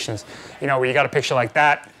situations, you know, where you got a picture like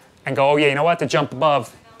that, and go, oh yeah, you know what, the jump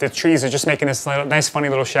above, the trees are just making this little, nice, funny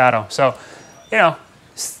little shadow. So, you know,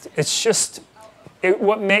 it's just,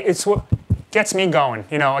 it's what gets me going.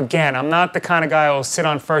 You know, again, I'm not the kind of guy who'll sit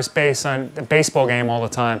on first base on the baseball game all the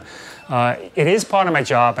time. It is part of my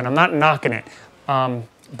job, and I'm not knocking it,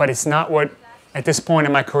 but it's not what, at this point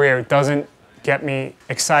in my career, it doesn't get me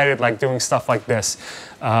excited like doing stuff like this.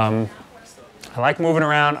 I like moving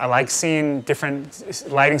around. I like seeing different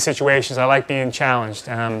lighting situations. I like being challenged.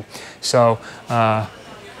 I'll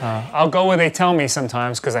go where they tell me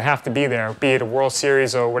sometimes because I have to be there, be it a World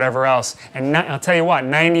Series or whatever else. And I'll tell you what,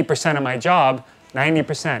 90% of my job,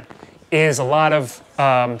 90%, is a lot of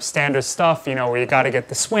standard stuff, you know, where you got to get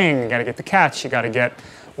the swing, you got to get the catch, you got to get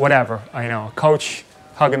whatever, you know, a coach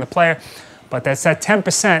hugging the player. But that's that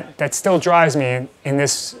 10% that still drives me in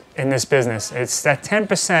this business. It's that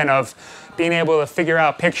 10% of being able to figure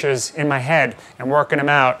out pictures in my head and working them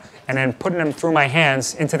out and then putting them through my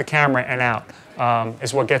hands into the camera and out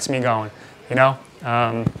is what gets me going, you know?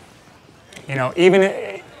 Even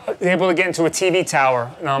able to get into a TV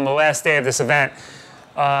tower on the last day of this event,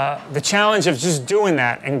 the challenge of just doing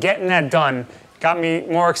that and getting that done got me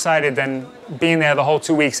more excited than being there the whole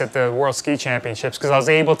 2 weeks at the World Ski Championships, because I was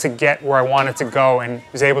able to get where I wanted to go and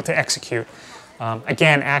was able to execute.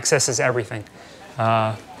 Again, access is everything.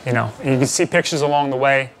 You know, and you can see pictures along the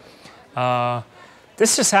way.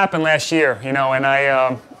 This just happened last year, you know, and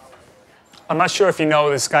I'm not sure if you know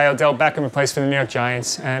this guy, Odell Beckham, who plays for the New York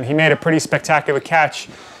Giants, and he made a pretty spectacular catch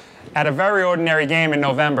at a very ordinary game in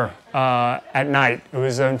November at night. It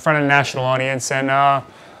was in front of the national audience, and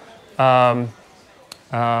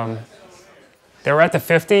they were at the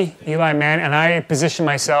 50, Eli Manning, and I positioned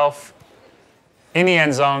myself in the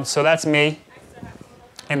end zone, so that's me.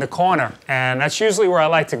 in the corner, and that's usually where I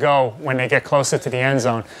like to go when they get closer to the end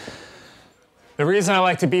zone. The reason I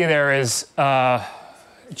like to be there is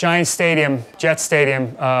Giant Stadium, Jet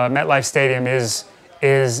Stadium, MetLife Stadium is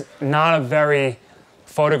not a very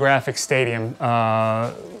photographic stadium,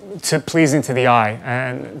 pleasing to the eye.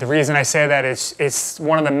 And the reason I say that is it's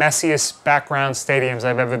one of the messiest background stadiums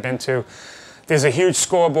I've ever been to. There's a huge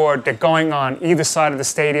scoreboard that's going on either side of the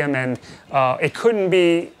stadium, and it couldn't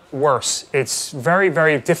be worse. It's very,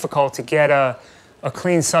 very difficult to get a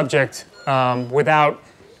clean subject without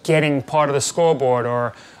getting part of the scoreboard,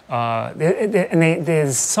 or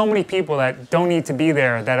there's so many people that don't need to be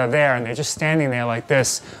there that are there, and they're just standing there like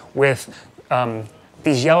this with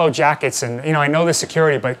these yellow jackets. And I know the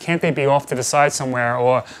security, but can't they be off to the side somewhere?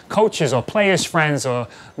 Or coaches or players' friends or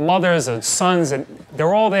mothers or sons, and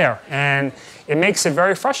they're all there, and it makes it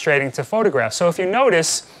very frustrating to photograph. So if you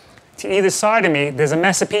notice, to either side of me, there's a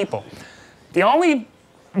mess of people. The only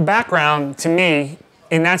background to me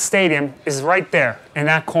in that stadium is right there in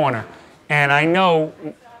that corner, and I know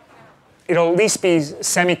it'll at least be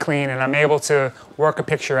semi-clean, and I'm able to work a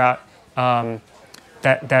picture out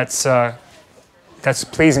that's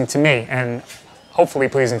pleasing to me, and hopefully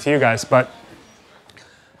pleasing to you guys. But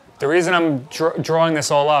the reason I'm drawing this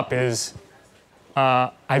all up is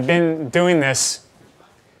I've been doing this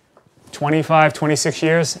 25, 26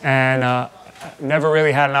 years, and never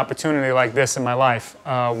really had an opportunity like this in my life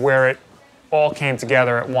where it all came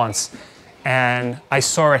together at once. And I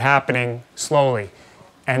saw it happening slowly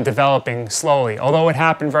and developing slowly. Although it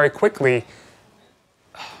happened very quickly,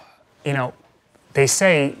 they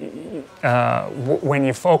say when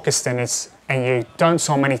you're focused and you've done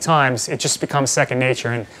so many times, it just becomes second nature.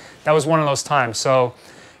 And that was one of those times. So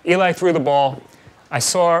Eli threw the ball. I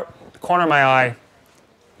saw the corner of my eye.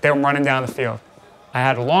 They were running down the field. I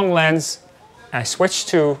had a long lens, and I switched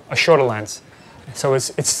to a shorter lens. So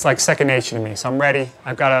it's like second nature to me. So I'm ready.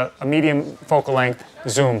 I've got a medium focal length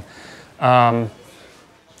zoom. And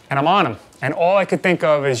I'm on them. And all I could think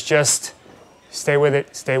of is just stay with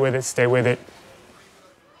it, stay with it, stay with it.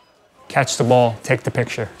 Catch the ball, take the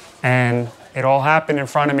picture. And it all happened in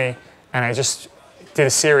front of me, and I just did a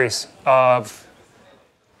series of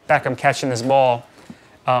Beckham catching this ball.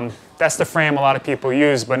 That's the frame a lot of people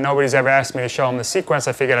use, but nobody's ever asked me to show them the sequence.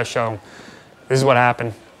 I figured I'd show them. This is what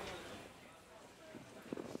happened.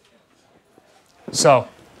 So,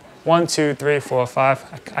 1, 2, 3, 4,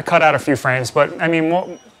 5. I cut out a few frames, but I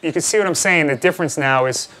mean, you can see what I'm saying. The difference now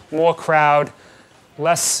is more crowd,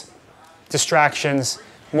 less distractions,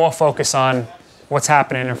 more focus on what's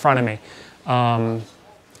happening in front of me.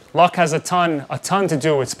 Luck has a ton to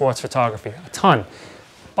do with sports photography, a ton.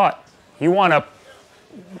 But you want to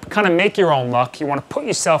kind of make your own luck. You want to put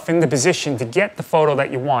yourself in the position to get the photo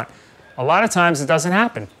that you want. A lot of times it doesn't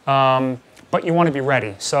happen, but you want to be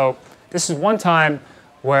ready. So this is one time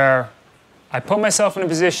where I put myself in a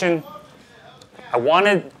position. I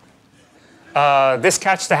wanted this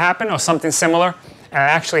catch to happen or something similar, and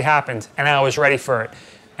it actually happened, and I was ready for it.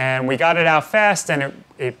 And we got it out fast, and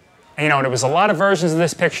there was a lot of versions of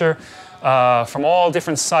this picture from all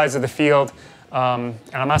different sides of the field. And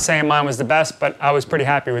I'm not saying mine was the best, but I was pretty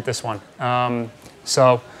happy with this one.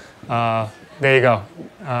 So there you go.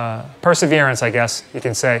 Perseverance, I guess you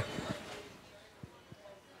can say.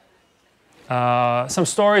 Some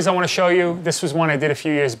stories I want to show you. This was one I did a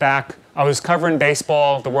few years back. I was covering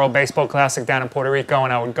baseball, the World Baseball Classic down in Puerto Rico,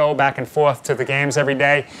 and I would go back and forth to the games every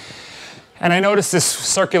day. And I noticed this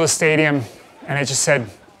circular stadium, and it just said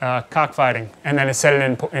cockfighting. And then it said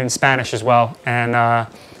it in Spanish as well. And I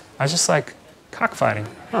was just like, cockfighting,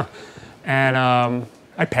 huh? And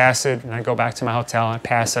I'd pass it, and I'd go back to my hotel. I'd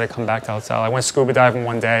pass it, I'd come back to the hotel. I went scuba diving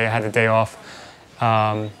one day. I had the day off.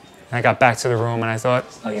 And I got back to the room, and I thought,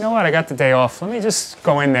 oh, you know what? I got the day off. Let me just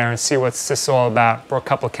go in there and see what's this all about. Brought a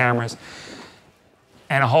couple of cameras.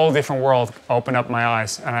 And a whole different world opened up my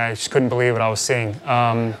eyes, and I just couldn't believe what I was seeing.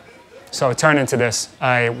 So it turned into this.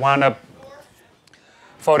 I wound up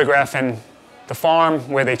photographing the farm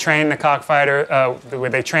where they train the cockfighter, where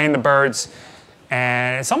they train the birds.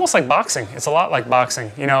 And it's almost like boxing. It's a lot like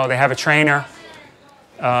boxing. They have a trainer.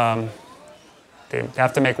 They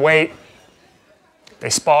have to make weight. They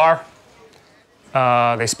spar.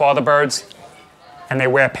 They spar the birds, and they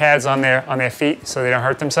wear pads on their feet so they don't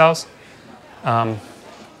hurt themselves. But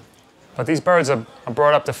these birds are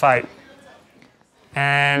brought up to fight,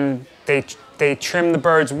 and they trim the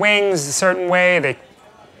bird's wings a certain way.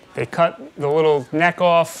 They cut the little neck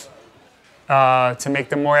off to make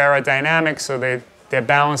them more aerodynamic, so their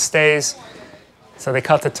balance stays. So they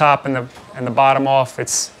cut the top and the bottom off.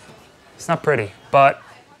 It's not pretty, but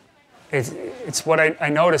it's what I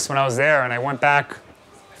noticed when I was there, and I went back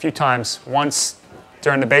few times. Once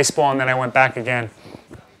during the baseball, and then I went back again.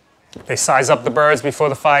 They size up the birds before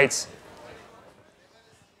the fights.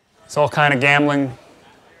 It's all kind of gambling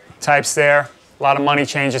types there. A lot of money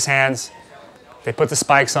changes hands. They put the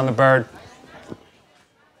spikes on the bird.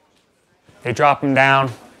 They drop them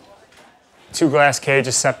down. 2 glass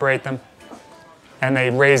cages separate them. And they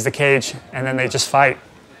raise the cage, and then they just fight.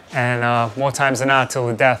 And more times than not, till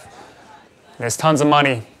the death. There's tons of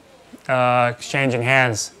money exchanging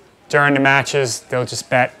hands. During the matches, they'll just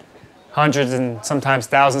bet hundreds and sometimes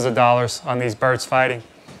thousands of dollars on these birds fighting.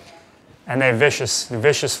 And they're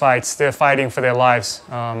vicious fights. They're fighting for their lives,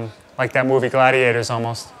 like that movie Gladiators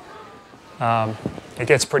almost. It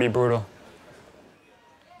gets pretty brutal.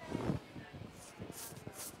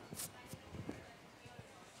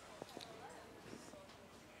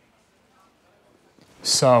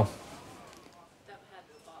 So,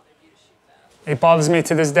 it bothers me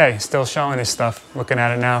to this day, still showing this stuff, looking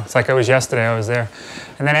at it now. It's like it was yesterday I was there.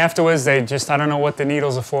 And then afterwards, they just, I don't know what the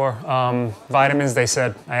needles are for. Vitamins, they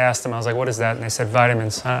said. I asked them, I was like, what is that? And they said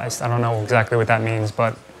vitamins. I don't know exactly what that means,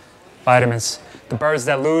 but vitamins. The birds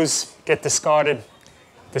that lose get discarded.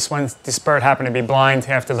 This bird happened to be blind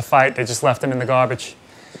after the fight. They just left him in the garbage.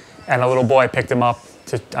 And a little boy picked him up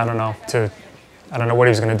to, I don't know what he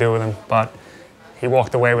was going to do with him, but he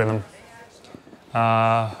walked away with him.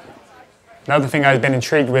 Another thing I've been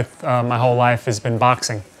intrigued with my whole life has been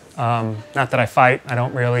boxing. Not that I fight, I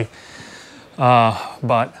don't really,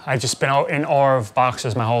 but I've just been in awe of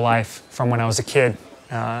boxers my whole life from when I was a kid.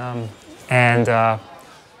 Was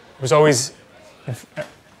always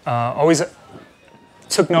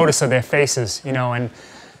took notice of their faces, you know, and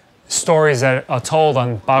stories that are told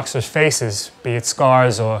on boxers' faces, be it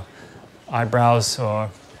scars or eyebrows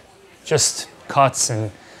or just cuts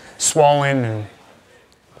and swollen,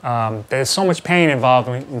 and there's so much pain involved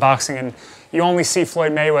in boxing, and you only see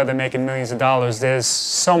Floyd Mayweather making millions of dollars. There's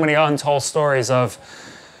so many untold stories of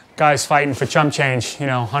guys fighting for chump change, you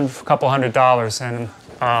know, a couple $100, and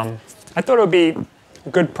I thought it would be a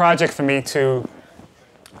good project for me to,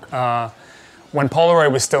 when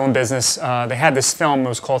Polaroid was still in business, they had this film, it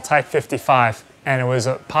was called Type 55, and it was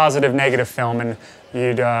a positive negative film, and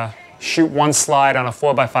you'd shoot one slide on a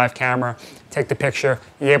 4x5 camera, take the picture,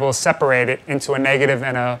 you're able to separate it into a negative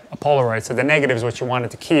and a Polaroid. So the negative is what you wanted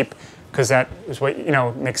to keep, because that is what, you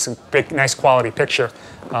know, makes a big, nice quality picture.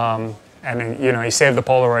 And then, you know, you save the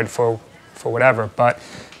Polaroid for whatever. But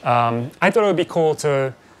I thought it would be cool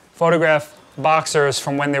to photograph boxers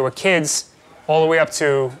from when they were kids all the way up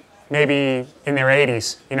to maybe in their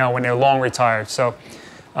 80s, you know, when they're long retired. So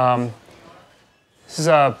this is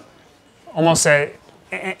almost an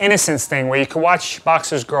innocence thing where you can watch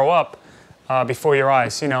boxers grow up before your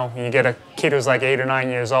eyes. You know, you get a kid who's like 8 or 9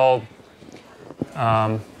 years old,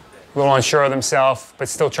 a little unsure of themselves, but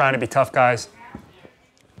still trying to be tough guys.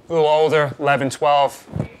 A little older, 11, 12,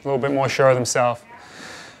 a little bit more sure of themselves.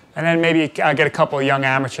 And then maybe I get a couple of young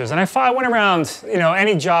amateurs. And I went around, you know,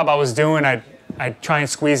 any job I was doing, I'd try and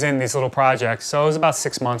squeeze in these little projects. So it was about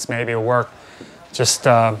 6 months maybe of work. Just,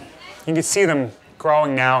 you can see them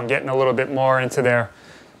growing now and getting a little bit more into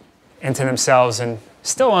themselves, and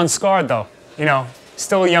still unscarred though, you know,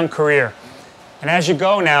 still a young career. And as you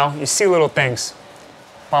go now, you see little things.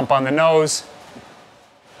 Bump on the nose,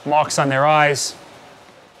 marks on their eyes.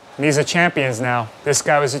 And these are champions now. This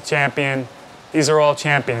guy was a champion. These are all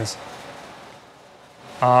champions.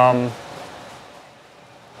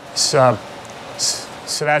 So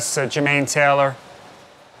that's Jermaine Taylor,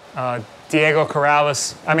 Diego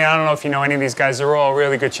Corrales. I mean, I don't know if you know any of these guys. They're all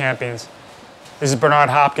really good champions. This is Bernard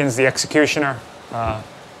Hopkins, the executioner.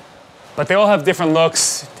 But they all have different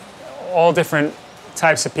looks, all different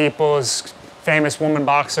types of people. This famous woman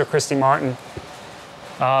boxer, Christy Martin.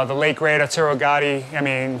 The late great Arturo Gatti. I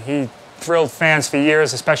mean, he thrilled fans for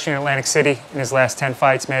years, especially in Atlantic City in his last 10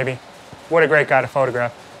 fights, maybe. What a great guy to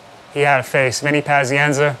photograph. He had a face. Vinny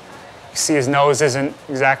Pazienza, you see his nose isn't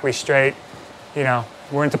exactly straight. You know,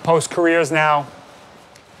 we're into post-careers now.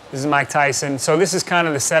 This is Mike Tyson. So this is kind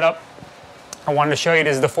of the setup. I wanted to show you,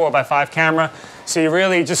 this is the 4x5 camera. So you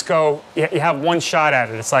really just go, you have one shot at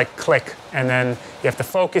it. It's like click, and then you have to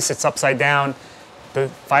focus, it's upside down. The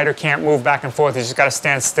fighter can't move back and forth, you just gotta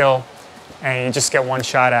stand still, and you just get one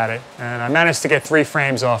shot at it. And I managed to get 3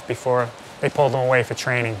 frames off before they pulled them away for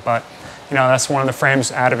training, but you know, that's one of the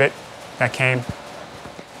frames out of it that came.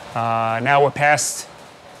 Now we're past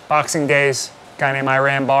boxing days. A guy named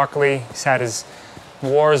Iran Barkley, he's had his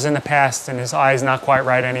wars in the past and his eye's not quite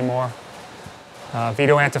right anymore.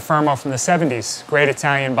 Vito Antuofermo from the 70s, great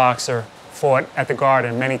Italian boxer, fought at the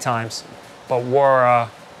Garden many times, but wore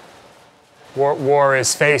wore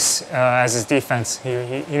his face as his defense. He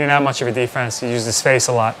didn't have much of a defense. He used his face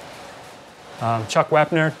a lot. Chuck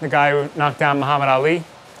Wepner, the guy who knocked down Muhammad Ali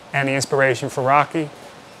and the inspiration for Rocky.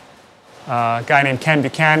 A guy named Ken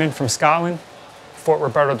Buchanan from Scotland, fought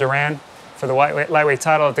Roberto Duran for the lightweight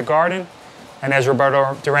title at the Garden. And as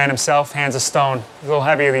Roberto Duran himself, hands of stone. He's a little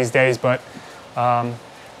heavier these days, but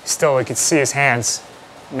still you could see his hands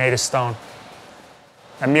made of stone.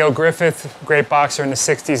 Emil Griffith, great boxer in the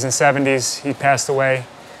 60s and 70s. He passed away.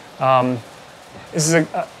 This is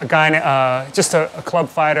a guy, just a club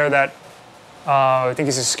fighter that I think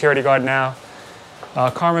he's a security guard now.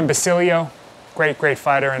 Carmen Basilio, great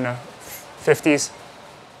fighter in the 50s.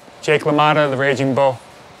 Jake LaMotta, the Raging Bull.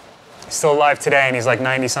 He's still alive today, and he's like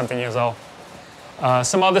 90-something years old.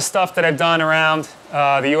 Some other stuff that I've done around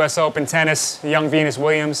the U.S. Open tennis, young Venus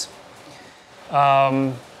Williams.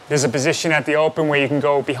 There's a position at the Open where you can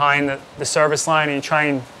go behind the service line and you try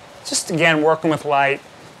and just, again, working with light.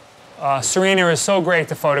 Serena is so great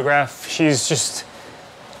to photograph. She's just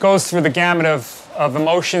goes through the gamut of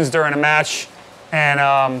emotions during a match.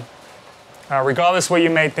 And regardless what you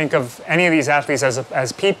may think of any of these athletes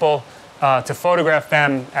as people, to photograph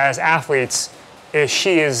them as athletes,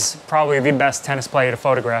 she is probably the best tennis player to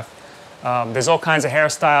photograph. There's all kinds of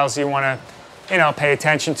hairstyles you want to pay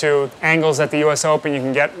attention to. Angles at the U.S. Open, you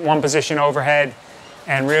can get one position overhead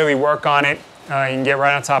and really work on it. You can get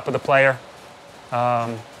right on top of the player.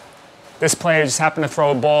 This player just happened to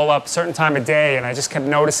throw a ball up a certain time of day, and I just kept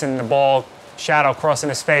noticing the ball shadow crossing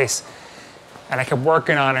his face. And I kept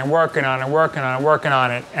working on it, working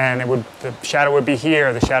on it, and the shadow would be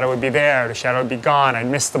here, the shadow would be there, the shadow would be gone. I'd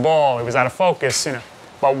miss the ball, it was out of focus,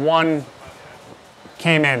 But one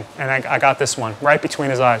came in, and I got this one right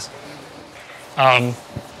between his eyes.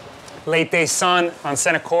 Late day sun on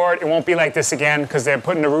center court. It won't be like this again because they're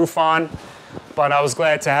putting the roof on. But I was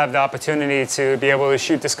glad to have the opportunity to be able to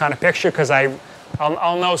shoot this kind of picture because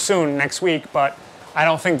I'll know soon, next week, but I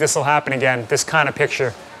don't think this will happen again, this kind of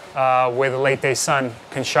picture where the late day sun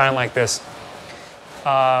can shine like this.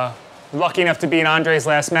 Lucky enough to be in Andre's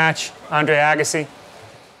last match, Andre Agassi.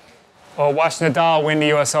 Watched Nadal win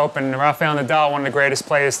the US Open. Rafael Nadal, one of the greatest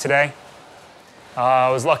players today. I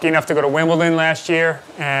was lucky enough to go to Wimbledon last year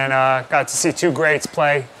and got to see two greats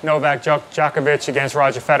play, Novak Djokovic against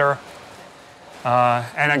Roger Federer.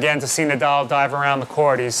 And again, to see Nadal dive around the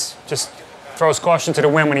court. He's just throws caution to the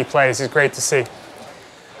wind when he plays. He's great to see.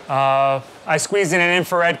 I squeezed in an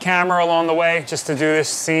infrared camera along the way just to do this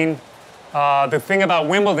scene. The thing about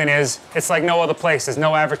Wimbledon is it's like no other place. There's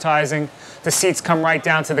no advertising. The seats come right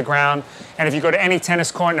down to the ground. And if you go to any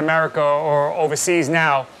tennis court in America or overseas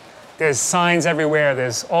now, there's signs everywhere.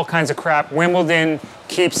 There's all kinds of crap. Wimbledon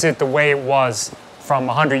keeps it the way it was from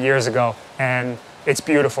 100 years ago. And it's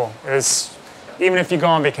beautiful. Even if you go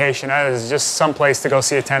on vacation, it's just some place to go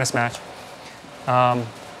see a tennis match.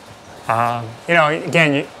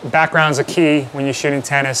 Again, backgrounds are key when you're shooting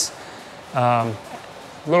tennis.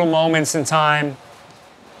 Little moments in time.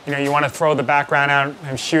 You want to throw the background out.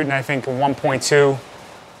 I'm shooting, I think, a 1.2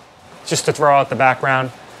 just to throw out the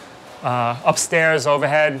background. Upstairs,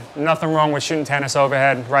 overhead, nothing wrong with shooting tennis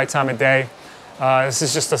overhead, right time of day. This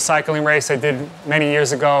is just a cycling race I did many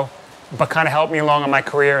years ago, but kind of helped me along in my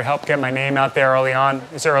career. It helped get my name out there early on.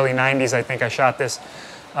 It's early 90s, I think I shot this.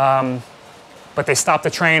 But they stopped the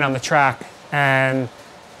train on the track, and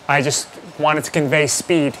I just wanted to convey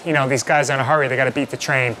speed. These guys are in a hurry, they got to beat the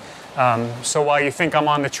train. So while you think I'm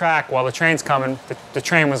on the track, while the train's coming, the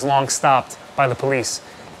train was long stopped by the police.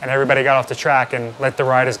 And everybody got off the track and let the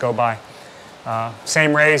riders go by.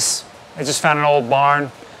 Same race, I just found an old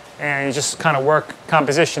barn, and you just kind of work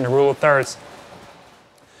composition, the rule of thirds.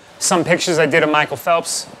 Some pictures I did of Michael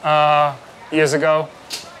Phelps years ago.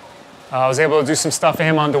 I was able to do some stuff for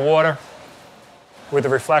him underwater with the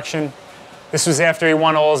reflection. This was after he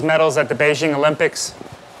won all his medals at the Beijing Olympics.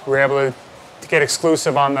 We were able to get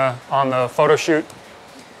exclusive on the photo shoot.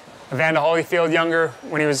 Evander Holyfield, younger,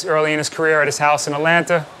 when he was early in his career at his house in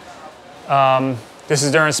Atlanta. This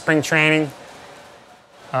is during spring training.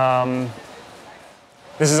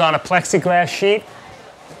 This is on a plexiglass sheet,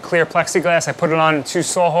 clear plexiglass. I put it on 2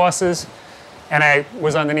 sawhorses, and I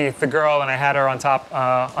was underneath the girl, and I had her on top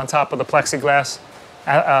of the plexiglass.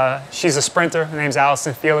 She's a sprinter. Her name's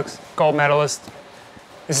Allison Felix, gold medalist.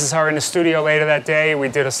 This is her in the studio later that day. We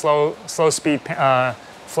did a slow speed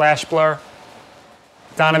flash blur.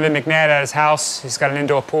 Donovan McNabb at his house. He's got an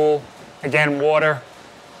indoor pool. Again, water.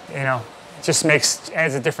 Just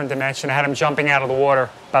adds a different dimension. I had him jumping out of the water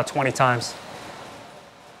about 20 times.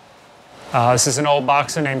 This is an old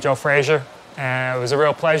boxer named Joe Frazier. And it was a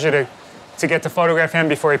real pleasure to get to photograph him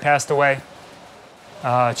before he passed away.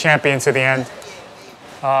 champion to the end.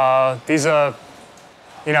 These are,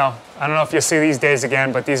 you know, I don't know if you'll see these days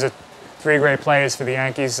again, but these are three great players for the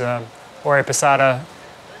Yankees: Jorge Posada,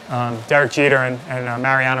 Derek Jeter, and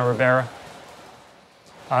Mariano Rivera.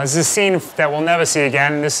 This is a scene that we'll never see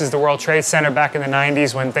again. This is the World Trade Center back in the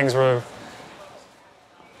 90s when things were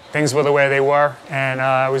the way they were. And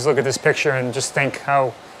I always look at this picture and just think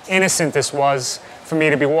how innocent this was for me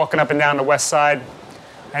to be walking up and down the West Side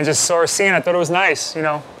and just saw a scene. I thought it was nice, you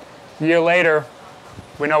know. A year later,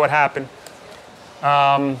 we know what happened.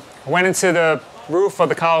 I went into the roof of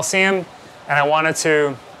the Coliseum and I wanted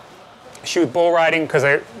to shoot bull riding because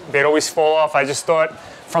they'd always fall off. I just thought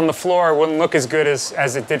from the floor it wouldn't look as good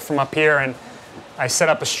as it did from up here, and I set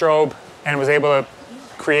up a strobe and was able to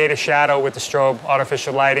create a shadow with the strobe,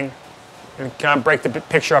 artificial lighting, and kind of break the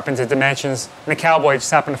picture up into dimensions. And the cowboy just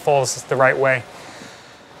happened to fall the right way.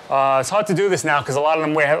 It's hard to do this now because a lot of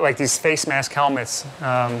them wear like these face mask helmets,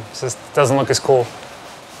 so it doesn't look as cool.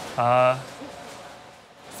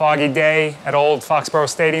 Foggy day at old Foxborough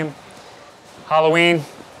Stadium. Halloween,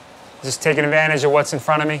 just taking advantage of what's in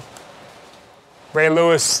front of me. Ray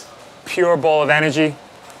Lewis, pure ball of energy.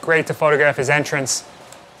 Great to photograph his entrance.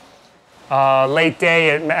 Late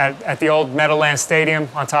day at the old Meadowlands Stadium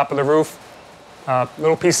on top of the roof.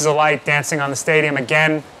 Little pieces of light dancing on the stadium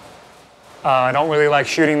again. I don't really like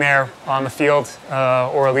shooting there on the field,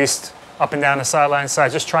 or at least up and down the sidelines, so I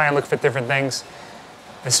just try and look for different things.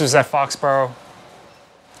 This was at Foxborough.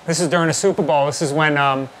 This is during the Super Bowl. This is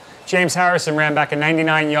when James Harrison ran back a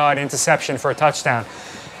 99-yard interception for a touchdown.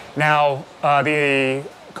 Now, the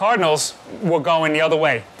Cardinals were going the other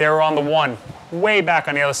way. They were on the 1, way back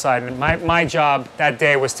on the other side. And my job that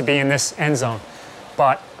day was to be in this end zone.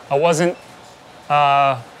 But I wasn't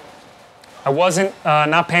not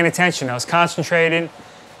paying attention. I was concentrated.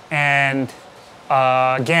 And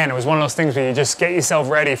again, it was one of those things where you just get yourself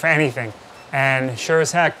ready for anything. And sure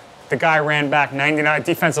as heck, the guy ran back, 99,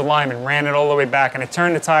 defensive lineman, ran it all the way back, and it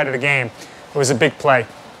turned the tide of the game. It was a big play.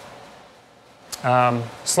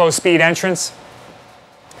 Slow speed entrance,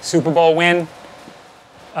 Super Bowl win.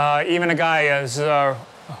 Even a guy as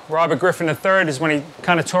Robert Griffin III is when he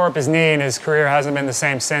kind of tore up his knee and his career hasn't been the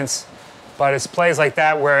same since. But it's plays like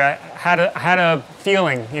that where I had a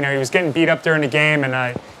feeling, you know, he was getting beat up during the game, and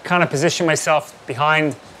I kind of positioned myself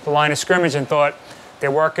behind the line of scrimmage and thought they're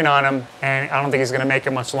working on him, and I don't think he's going to make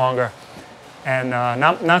it much longer. And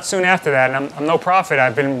not soon after that, and I'm no prophet.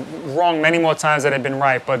 I've been wrong many more times than I've been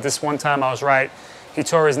right, but this one time I was right. He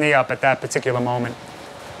tore his knee up at that particular moment.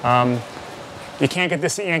 You can't get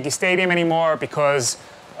this at Yankee Stadium anymore because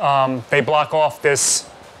they block off this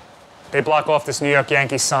New York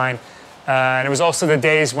Yankees sign. And it was also the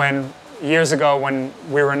days when, years ago, when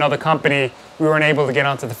we were another company, we weren't able to get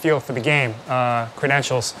onto the field for the game,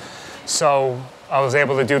 credentials. So I was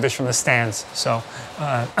able to do this from the stands. So.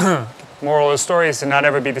 Moral of the story is to not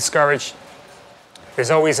ever be discouraged.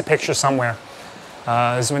 There's always a picture somewhere.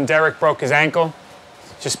 This is when Derek broke his ankle.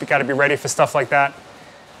 Just got to be ready for stuff like that.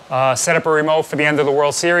 Set up a remote for the end of the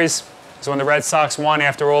World Series. It's when the Red Sox won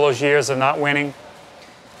after all those years of not winning.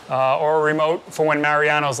 Or a remote for when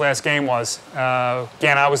Mariano's last game was.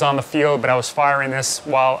 Again, I was on the field, but I was firing this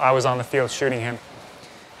while I was on the field shooting him.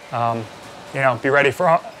 You know, be ready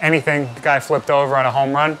for anything. The guy flipped over on a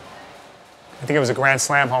home run. I think it was a grand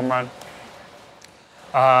slam home run.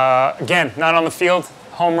 Again, not on the field,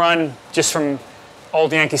 home run just from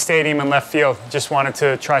old Yankee Stadium in left field. Just wanted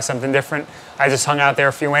to try something different. I just hung out there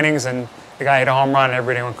a few innings and the guy hit a home run and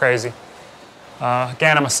everybody went crazy.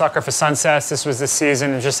 Again, I'm a sucker for sunsets. This was this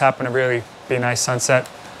season. It just happened to really be a nice sunset.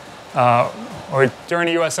 Or during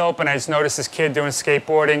the US Open, I just noticed this kid doing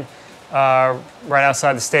skateboarding right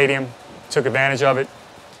outside the stadium. Took advantage of it.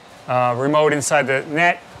 Remote inside the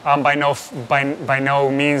net. By no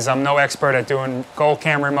means, I'm no expert at doing goal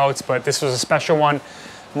cam remotes, but this was a special one.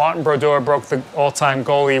 Martin Brodeur broke the all-time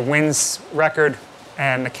goalie wins record,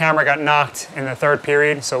 and the camera got knocked in the third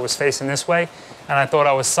period, so it was facing this way. And I thought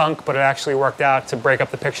I was sunk, but it actually worked out to break up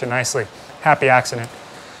the picture nicely. Happy accident.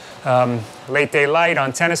 Late day light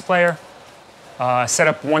on tennis player. Set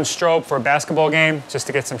up one strobe for a basketball game, just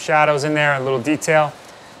to get some shadows in there, a little detail.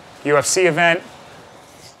 UFC event.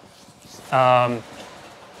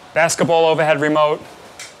 Basketball overhead remote.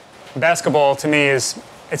 Basketball to me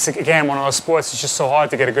it's again one of those sports. It's just so hard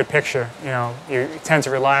to get a good picture. You know, you tend to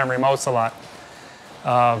rely on remotes a lot.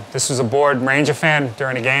 This was a bored Ranger fan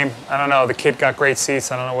during a game. I don't know. The kid got great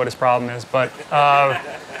seats. I don't know what his problem is, but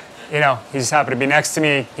you know, he just happened to be next to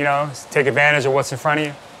me. You know, take advantage of what's in front of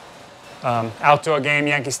you. Outdoor game,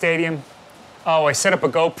 Yankee Stadium. Oh, I set up a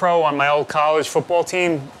GoPro on my old college football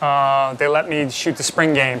team. They let me shoot the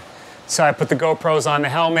spring game. So I put the GoPros on the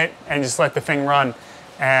helmet and just let the thing run.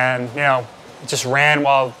 And, you know, it just ran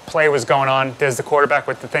while play was going on. There's the quarterback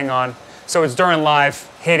with the thing on. So it's during live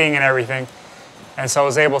hitting and everything. And so I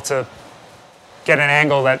was able to get an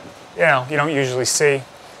angle that, you know, you don't usually see.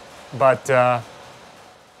 But I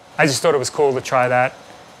just thought it was cool to try that.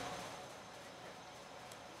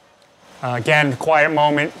 Again, quiet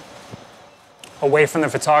moment away from the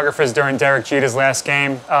photographers during Derek Jeter's last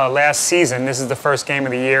season. This is the first game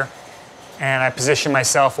of the year. And I positioned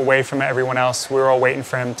myself away from everyone else. We were all waiting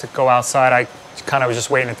for him to go outside. I kind of was just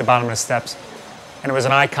waiting at the bottom of the steps. And it was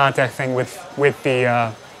an eye contact thing with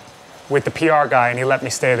the PR guy, and he let me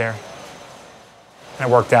stay there. And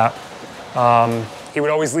it worked out. He would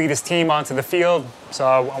always lead his team onto the field, so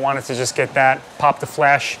I wanted to just get that, pop the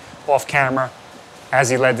flash off camera as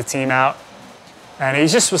he led the team out. And he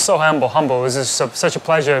just was so humble. It was just such a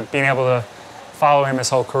pleasure being able to follow him his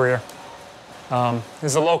whole career.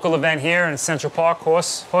 There's a local event here in Central Park,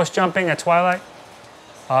 horse jumping at twilight.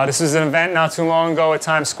 This was an event not too long ago at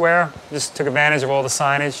Times Square. Just took advantage of all the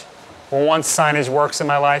signage. Well, once signage works in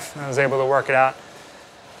my life, I was able to work it out.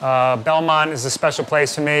 Belmont is a special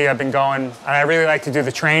place for me. I've been going, I really like to do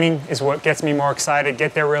the training, is what gets me more excited.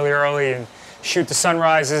 Get there really early and shoot the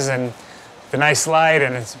sunrises and the nice light,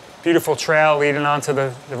 and it's a beautiful trail leading onto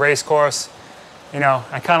the race course. You know,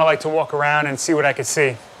 I kind of like to walk around and see what I could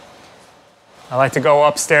see. I like to go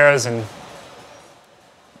upstairs and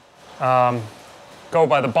go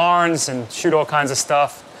by the barns and shoot all kinds of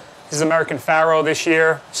stuff. This is American Pharaoh this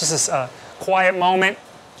year. It's just a quiet moment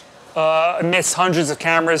amidst hundreds of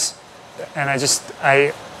cameras. And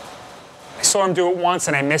I saw him do it once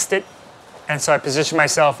and I missed it. And so I positioned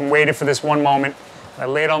myself and waited for this one moment. I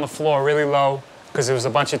laid on the floor really low because there was a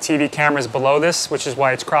bunch of TV cameras below this, which is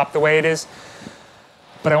why it's cropped the way it is.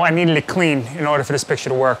 But I needed it clean in order for this picture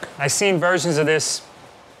to work. I've seen versions of this,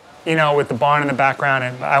 you know, with the barn in the background,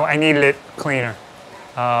 and I needed it cleaner.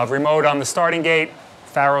 Remote on the starting gate,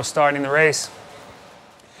 Pharaoh starting the race,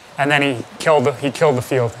 and then he killed the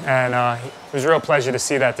field, and it was a real pleasure to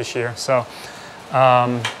see that this year. So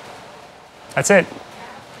that's it.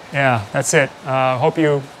 Yeah, that's it. Hope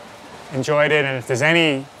you enjoyed it, and if there's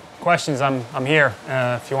any questions, I'm here.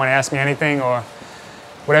 If you want to ask me anything or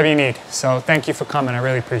whatever you need. So thank you for coming. I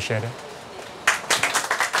really appreciate it.